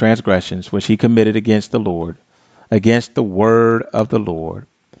for his transgressions, which he committed against the Lord, against the word of the Lord,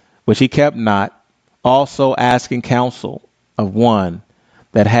 which he kept not, also asking counsel of one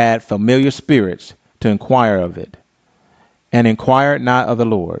that had familiar spirits to inquire of it, and inquired not of the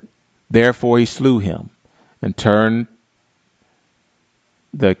Lord. Therefore he slew him, and turned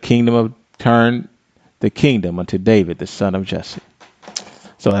the kingdom unto David, the son of Jesse.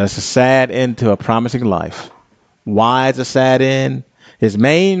 So that's a sad end to a promising life. Why is a sad end? His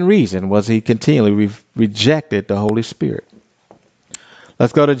main reason was he continually rejected the Holy Spirit.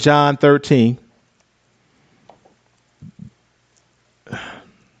 Let's go to John 13.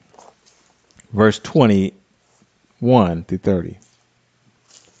 Verse 21 through 30.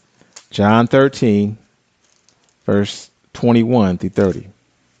 John 13, verse 21 through 30.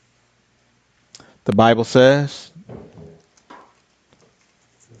 The Bible says,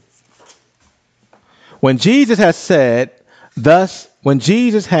 When Jesus had thus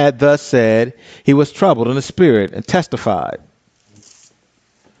said, he was troubled in the spirit and testified.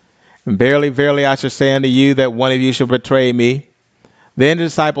 And verily, verily, I shall say unto you that one of you shall betray me. Then the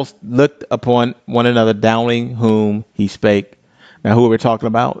disciples looked upon one another, doubting whom he spake. Now, who are we talking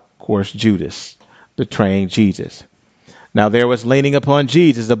about? Of course, Judas, betraying Jesus. Now, there was leaning upon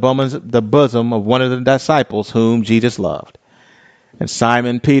Jesus the bosom of one of the disciples whom Jesus loved. And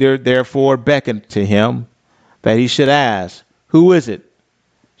Simon Peter therefore beckoned to him that he should ask, Who is it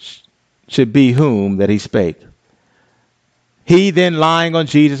should be whom that he spake? He then, lying on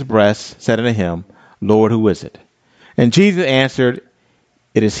Jesus' breast, said unto him, Lord, who is it? And Jesus answered,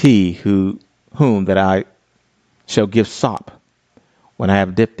 It is he whom that I shall give sop when I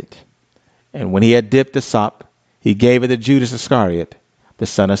have dipped it. And when he had dipped the sop, he gave it to Judas Iscariot, the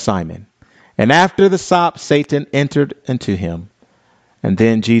son of Simon. And after the sop, Satan entered into him. And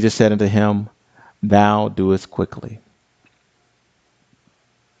then Jesus said unto him, Thou doest quickly.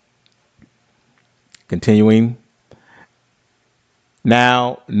 Continuing.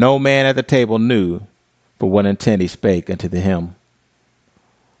 Now no man at the table knew for what intent he spake unto him.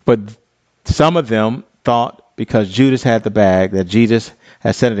 But some of them thought, because Judas had the bag, that Jesus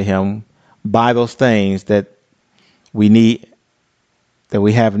had said unto him, Buy those things that we need that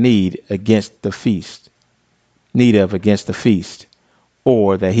we have need of against the feast,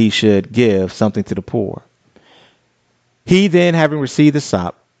 or that he should give something to the poor. He then, having received the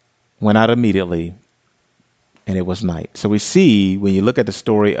sop, went out immediately, and it was night. So we see, when you look at the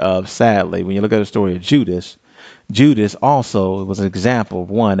story of, sadly, when you look at the story of Judas, Judas also was an example of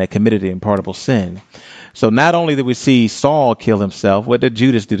one that committed the unpardonable sin. So not only did we see Saul kill himself, what did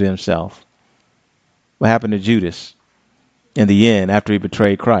Judas do to himself? What happened to Judas in the end after he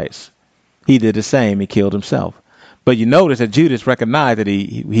betrayed Christ? He did the same. He killed himself. But you notice that Judas recognized that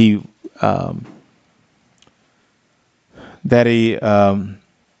he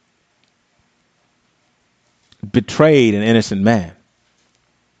betrayed an innocent man.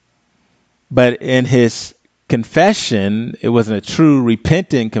 But in his confession, it wasn't a true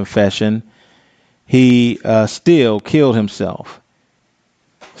repentant confession. He still killed himself.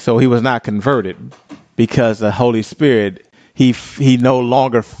 So he was not converted because the Holy Spirit, he no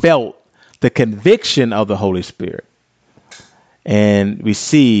longer felt the conviction of the Holy Spirit. And we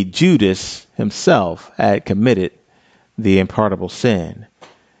see Judas himself had committed the unpardonable sin.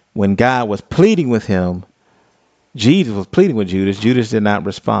 When God was pleading with him, Jesus was pleading with Judas. Judas did not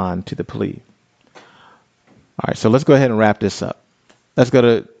respond to the plea. All right, so let's go ahead and wrap this up. Let's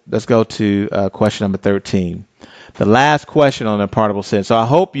go to question number 13. The last question on unpardonable sin. So I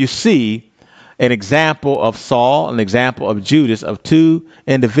hope you see an example of Saul, an example of Judas, of two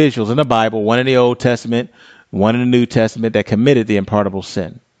individuals in the Bible, one in the Old Testament, one in the New Testament, that committed the unpardonable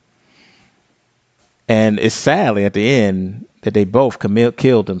sin. And it's sadly at the end that they both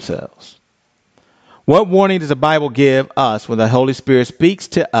killed themselves. What warning does the Bible give us when the Holy Spirit speaks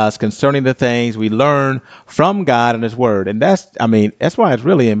to us concerning the things we learn from God and His Word? And that's why it's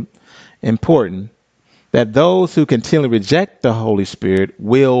really important that those who continually reject the Holy Spirit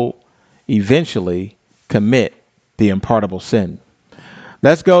will eventually commit the unpardonable sin.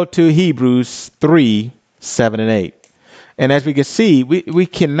 Let's go to Hebrews 3, 7 and 8. And as we can see, we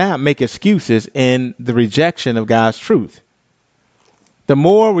cannot make excuses in the rejection of God's truth. The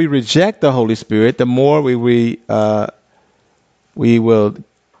more we reject the Holy Spirit, the more we will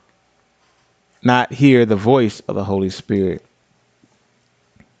not hear the voice of the Holy Spirit.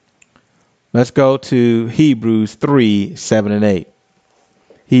 Let's go to Hebrews 3, 7 and 8.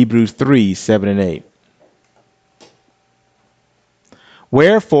 Hebrews 3, 7 and 8.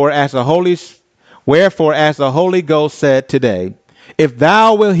 Wherefore, as the Holy Ghost said today, if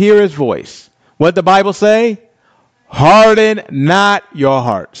thou wilt hear his voice, what the Bible say? Harden not your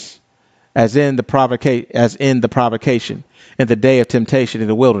hearts, as in the provocation, in the day of temptation in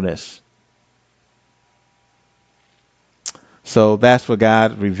the wilderness. So that's what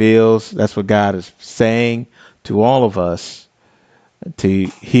God reveals. That's what God is saying to all of us, to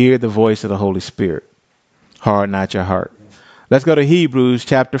hear the voice of the Holy Spirit. Harden not your heart. Let's go to Hebrews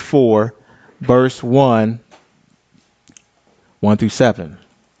chapter 4, verse 1 through 7.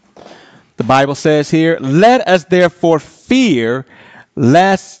 The Bible says here, let us therefore fear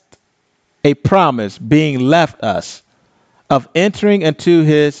lest a promise being left us of entering into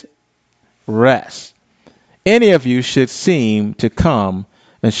his rest, any of you should seem to come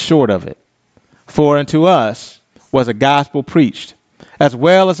short of it. For unto us was a gospel preached, as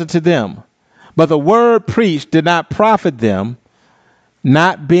well as unto them. But the word preached did not profit them,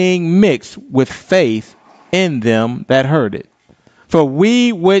 not being mixed with faith in them that heard it. For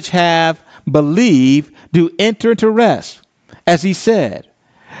we which have believed do enter into rest, as he said,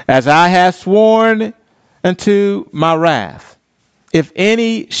 as I have sworn unto my wrath, if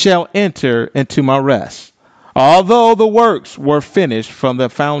any shall enter into my rest, although the works were finished from the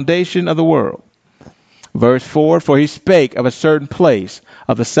foundation of the world. Verse 4, for he spake of a certain place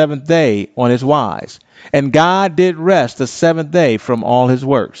of the seventh day on his wise, and God did rest the seventh day from all his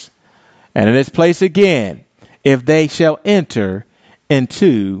works. And in this place again, if they shall enter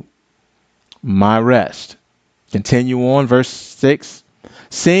into my rest. Continue on, verse 6.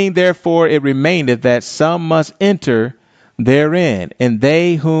 Seeing therefore it remaineth that some must enter therein, and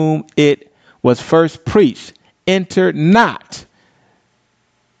they whom it was first preached entered not,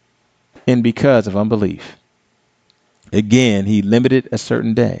 and because of unbelief. Again, he limited a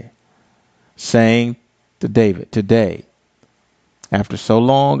certain day, saying to David, today, after so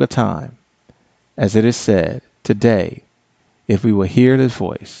long a time, as it is said, today, if we will hear his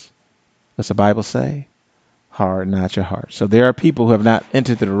voice, what's the Bible say? Harden not your heart. So there are people who have not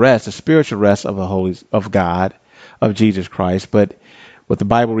entered the rest, the spiritual rest of God, of Jesus Christ. But what the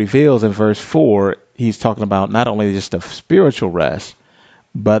Bible reveals in verse 4, he's talking about not only just the spiritual rest,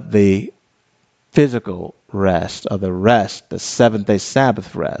 but the physical rest, or the rest, the seventh day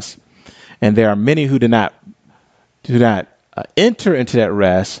Sabbath rest. And there are many who do not enter into that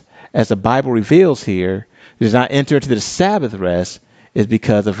rest, as the Bible reveals here, does not enter into the Sabbath rest, is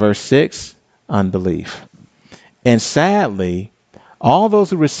because of verse 6, unbelief. And sadly, all those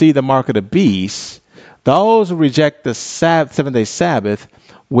who receive the mark of the beast, those who reject the seventh-day Sabbath,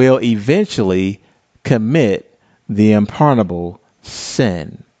 will eventually commit the unpardonable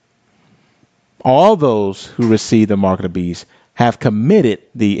sin. All those who receive the mark of the beast have committed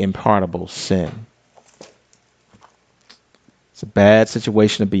the unpardonable sin. It's a bad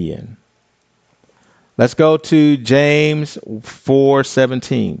situation to be in. Let's go to James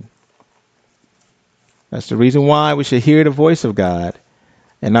 4:17. That's the reason why we should hear the voice of God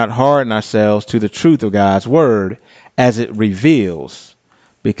and not harden ourselves to the truth of God's word as it reveals.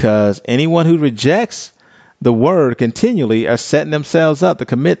 Because anyone who rejects the word continually are setting themselves up to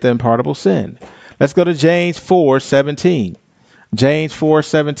commit the unpardonable sin. Let's go to James 4:17. James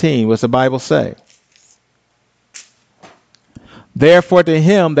 4:17. What's the Bible say? Therefore to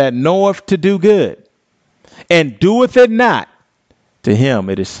him that knoweth to do good and doeth it not, to him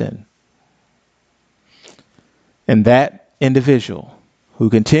it is sin. And that individual who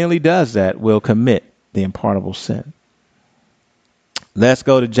continually does that will commit the unpardonable sin. Let's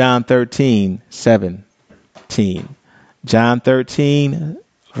go to John 13:17. John 13,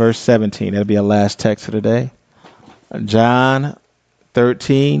 verse 17. That'll be our last text for today. John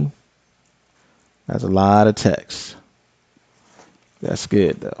 13. That's a lot of text. That's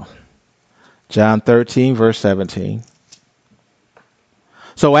good, though. John 13, verse 17.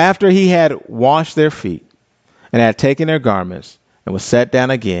 So after he had washed their feet and had taken their garments and was set down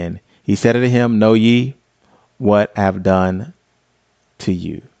again, he said unto him, Know ye what I have done to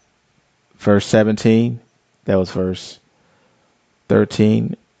you? Verse 17. That was verse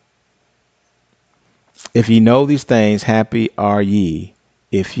 13. If ye know these things, happy are ye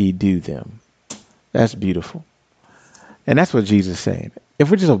if ye do them. That's beautiful. And that's what Jesus is saying. If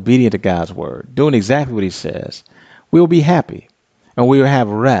we're just obedient to God's word, doing exactly what he says, we will be happy and we will have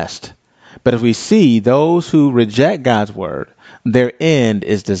rest. But if we see those who reject God's word, their end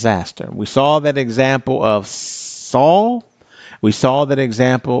is disaster. We saw that example of Saul. We saw that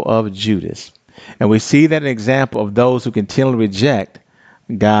example of Judas. And we see that example of those who continually reject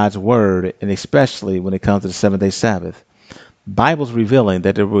God's word, and especially when it comes to the seventh-day Sabbath. The Bible's revealing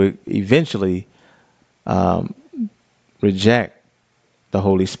that they will eventually reject the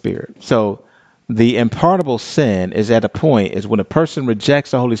Holy Spirit. So the unpardonable sin is at a point is when a person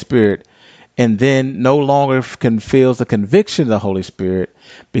rejects the Holy Spirit and then no longer can feel the conviction of the Holy Spirit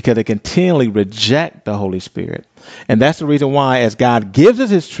because they continually reject the Holy Spirit. And that's the reason why, as God gives us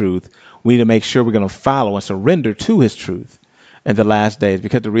his truth, we need to make sure we're going to follow and surrender to his truth in the last days.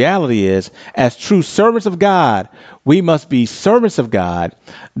 Because the reality is, as true servants of God, we must be servants of God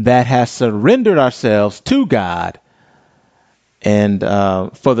that has surrendered ourselves to God and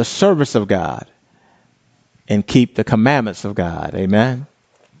for the service of God and keep the commandments of God. Amen.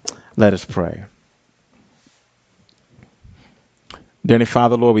 Let us pray. Dear Heavenly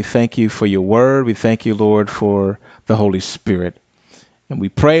Father, Lord, we thank you for your word. We thank you, Lord, for the Holy Spirit. And we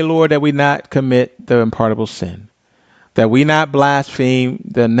pray, Lord, that we not commit the unpardonable sin, that we not blaspheme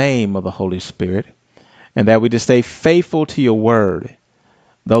the name of the Holy Spirit, and that we just stay faithful to your word.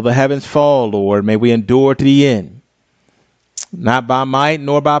 Though the heavens fall, Lord, may we endure to the end. Not by might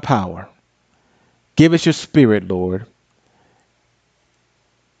nor by power. Give us your spirit, Lord.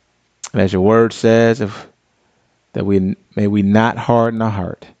 And as your word says, that may we not harden our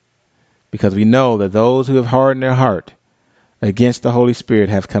heart. Because we know that those who have hardened their heart against the Holy Spirit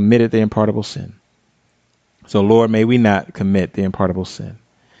have committed the unpardonable sin. So, Lord, may we not commit the unpardonable sin.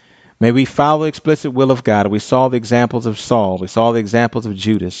 May we follow the explicit will of God. We saw the examples of Saul. We saw the examples of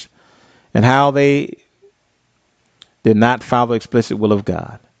Judas and how they did not follow the explicit will of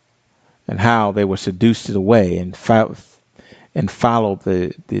God, and how they were seduced away and followed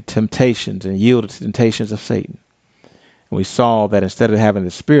the temptations and yielded to the temptations of Satan. And we saw that instead of having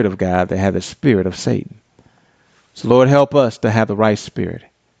the Spirit of God, they had the spirit of Satan. So, Lord, help us to have the right spirit.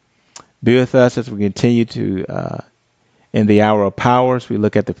 Be with us as we continue to, in the hour of powers, we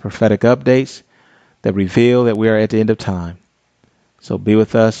look at the prophetic updates that reveal that we are at the end of time. So be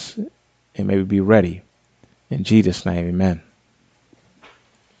with us and may we be ready. In Jesus' name, amen.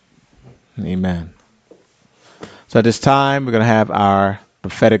 Amen. So at this time, we're going to have our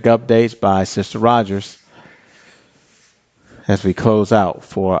prophetic updates by Sister Rodgers as we close out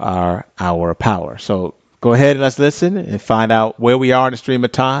for our hour of power. So go ahead and let's listen and find out where we are in the stream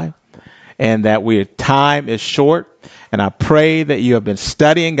of time, and that time is short. And I pray that you have been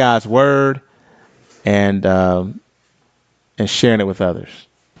studying God's word and sharing it with others.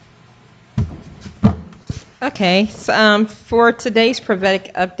 Okay, so, for today's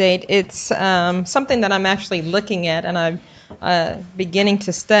prophetic update, it's something that I'm actually looking at and I'm beginning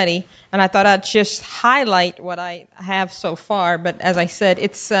to study. And I thought I'd just highlight what I have so far. But as I said,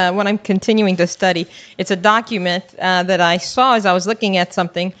 it's what I'm continuing to study. It's a document that I saw as I was looking at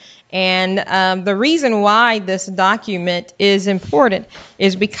something. And the reason why this document is important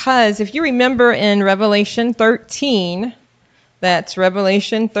is because if you remember in Revelation 13, that's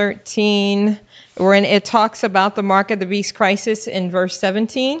Revelation 13, wherein it talks about the mark of the beast crisis in verse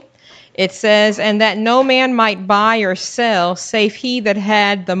 17. It says, and that no man might buy or sell, save he that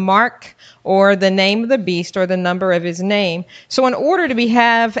had the mark or the name of the beast or the number of his name. So in order to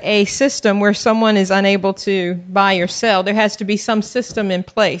have a system where someone is unable to buy or sell, there has to be some system in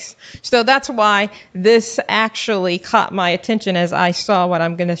place. So that's why this actually caught my attention as I saw what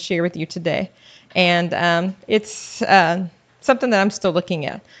I'm going to share with you today. And it's something that I'm still looking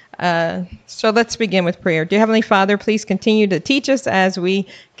at. So let's begin with prayer. Dear Heavenly Father, please continue to teach us as we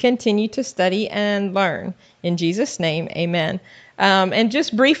continue to study and learn. In Jesus' name, amen. And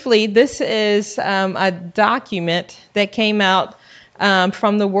just briefly, this is a document that came out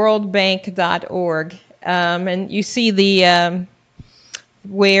from the worldbank.org. And you see the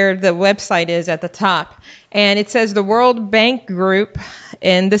where the website is at the top. And it says the World Bank Group,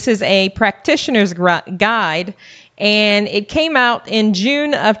 and this is a practitioner's guide. And it came out in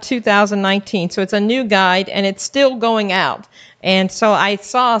June of 2019. So it's a new guide and it's still going out. And so I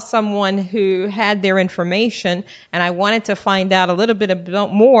saw someone who had their information and I wanted to find out a little bit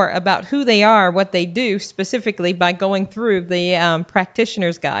more about who they are, what they do specifically by going through the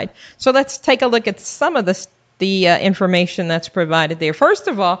practitioner's guide. So let's take a look at some of the information that's provided there. First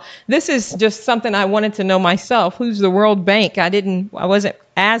of all, this is just something I wanted to know myself. Who's the World Bank? I wasn't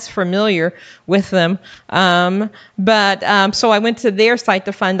as familiar with them. So I went to their site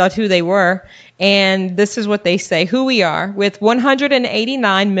to find out who they were. And this is what they say, who we are, with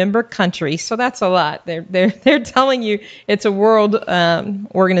 189 member countries. So that's a lot. They're telling you it's a world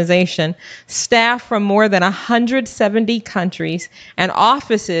organization. Staff from more than 170 countries and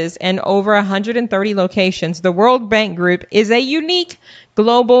offices in over 130 locations. The World Bank Group is a unique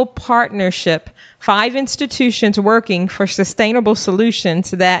global partnership. 5 institutions working for sustainable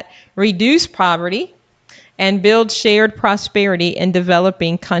solutions that reduce poverty and build shared prosperity in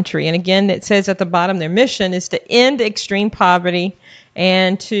developing country. And again, it says at the bottom, their mission is to end extreme poverty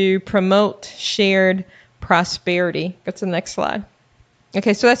and to promote shared prosperity. Go to the next slide.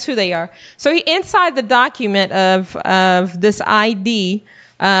 Okay, so that's who they are. So inside the document of this ID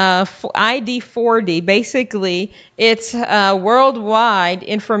 4D, basically, it's worldwide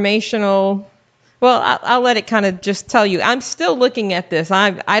informational. Well, I'll let it kind of just tell you. I'm still looking at this.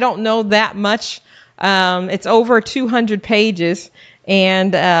 I don't know that much. It's over 200 pages,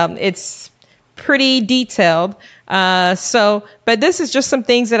 and it's pretty detailed. But this is just some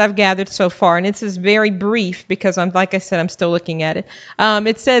things that I've gathered so far, and this is very brief because like I said, I'm still looking at it.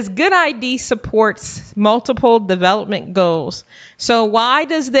 It says Good ID supports multiple development goals. So why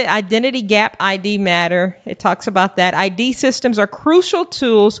does the identity gap ID matter? It talks about that. ID systems are crucial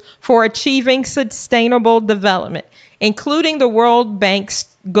tools for achieving sustainable development, including the World Bank's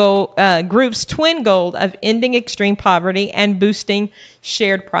group's twin goal of ending extreme poverty and boosting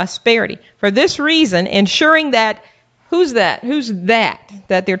shared prosperity. For this reason, ensuring that, who's that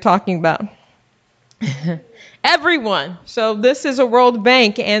they're talking about? Everyone. So this is a World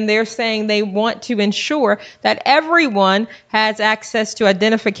Bank, and they're saying they want to ensure that everyone has access to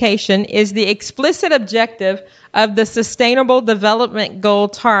identification is the explicit objective of the Sustainable Development Goal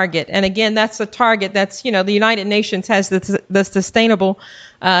target. And again, that's a target that's, the United Nations has the Sustainable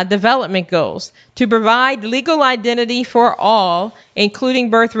Development Goals to provide legal identity for all,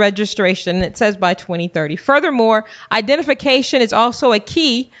 including birth registration. It says by 2030. Furthermore, identification is also a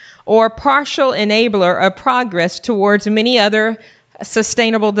key or partial enabler of progress towards many other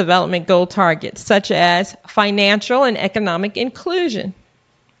Sustainable Development Goal targets, such as financial and economic inclusion.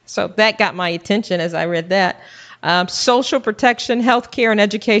 So that got my attention as I read that. Social protection, healthcare, and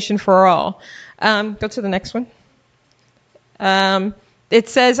education for all. Go to the next one. It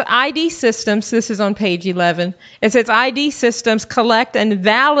says ID systems, this is on page 11. It says ID systems collect and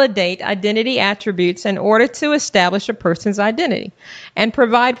validate identity attributes in order to establish a person's identity and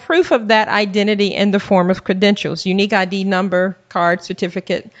provide proof of that identity in the form of credentials, unique ID number, card,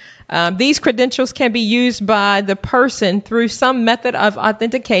 certificate. These credentials can be used by the person through some method of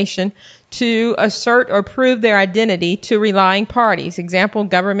authentication to assert or prove their identity to relying parties, example,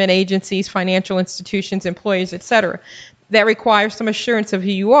 government agencies, financial institutions, employers, etc. that requires some assurance of who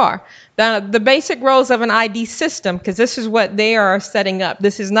you are. The basic roles of an ID system, because this is what they are setting up.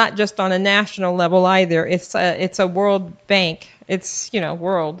 This is not just on a national level either. It's a World Bank. It's,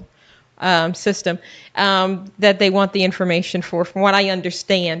 world system that they want the information for, from what I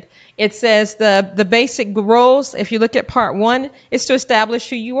understand. It says the basic roles, if you look at part 1, is to establish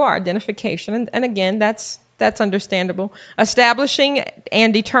who you are, identification. And again, that's understandable. Establishing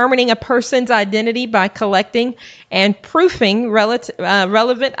and determining a person's identity by collecting and proofing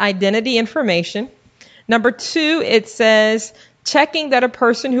relevant identity information. Number 2, it says checking that a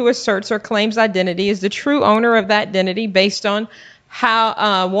person who asserts or claims identity is the true owner of that identity based on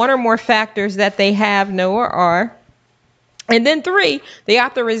how one or more factors that they have, know, or are. And then 3, the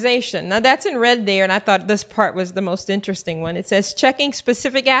authorization. Now that's in red there, and I thought this part was the most interesting one. It says checking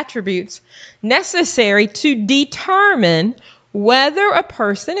specific attributes necessary to determine whether a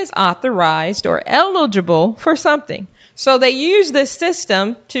person is authorized or eligible for something. So they use this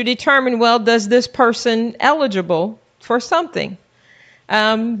system to determine, well, does this person eligible for something?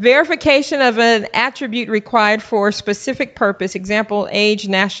 Verification of an attribute required for a specific purpose, example, age,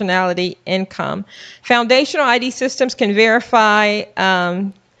 nationality, income. Foundational ID systems can verify,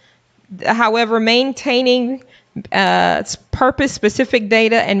 however, maintaining purpose-specific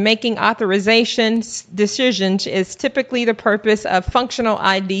data and making authorization decisions is typically the purpose of functional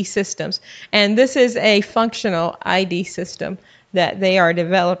ID systems. And this is a functional ID system that they are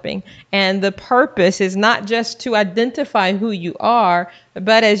developing. And the purpose is not just to identify who you are,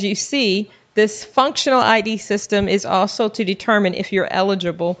 but as you see, this functional ID system is also to determine if you're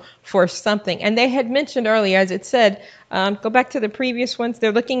eligible for something. And they had mentioned earlier, as it said, go back to the previous ones,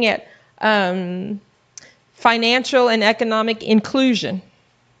 they're looking at financial and economic inclusion.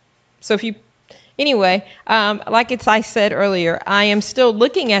 So if you Anyway, like I said earlier, I am still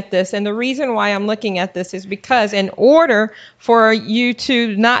looking at this, and the reason why I'm looking at this is because in order for you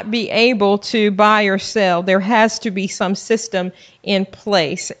to not be able to buy or sell, there has to be some system in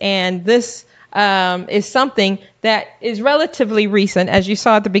place. And this is something that is relatively recent. As you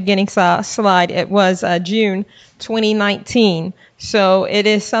saw at the beginning slide, it was June 2019. So it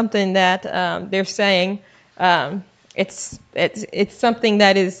is something that they're saying it's something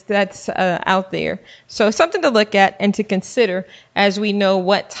that's out there. So something to look at and to consider as we know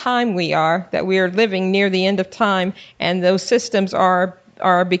what time we are, that we are living near the end of time, and those systems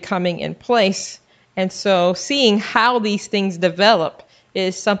are becoming in place. And so seeing how these things develop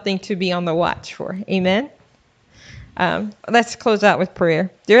is something to be on the watch for. Amen. Let's close out with prayer.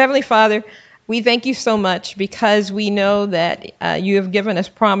 Dear Heavenly Father, we thank you so much because we know that you have given us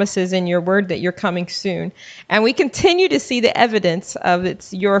promises in your word that you're coming soon. And we continue to see the evidence of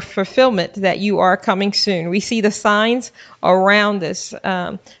your fulfillment that you are coming soon. We see the signs around us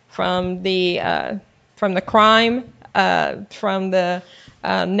from the crime, from the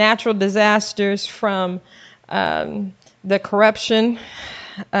natural disasters, from the corruption.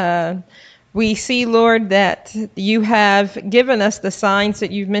 We see, Lord, that you have given us the signs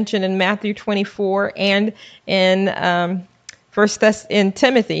that you've mentioned in Matthew 24 and in in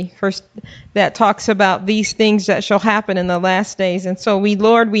Timothy, that talks about these things that shall happen in the last days. And so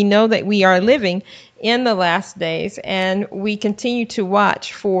Lord, we know that we are living in the last days, and we continue to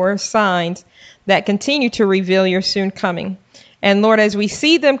watch for signs that continue to reveal your soon coming. And Lord, as we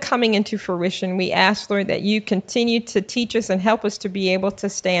see them coming into fruition, we ask, Lord, that you continue to teach us and help us to be able to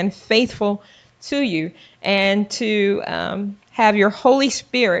stand faithful to you and to have your Holy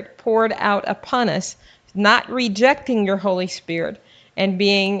Spirit poured out upon us, not rejecting your Holy Spirit and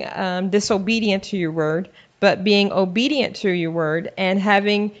being disobedient to your word, but being obedient to your word and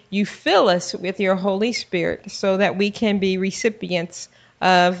having you fill us with your Holy Spirit so that we can be recipients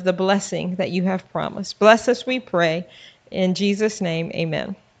of the blessing that you have promised. Bless us, we pray. In Jesus' name,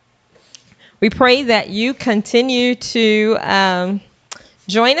 amen. We pray that you continue to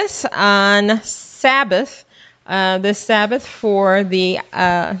join us on Sabbath, this Sabbath, for the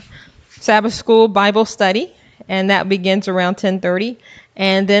Sabbath School Bible Study, and that begins around 10:30.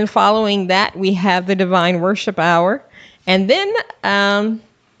 And then following that, we have the Divine Worship Hour. And then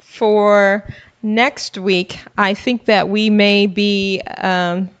for next week, I think that we may be...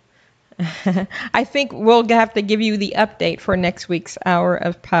 I think we'll have to give you the update for next week's Hour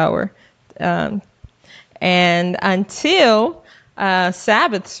of Power. And until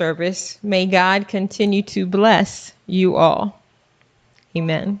Sabbath service, may God continue to bless you all.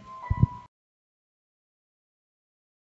 Amen.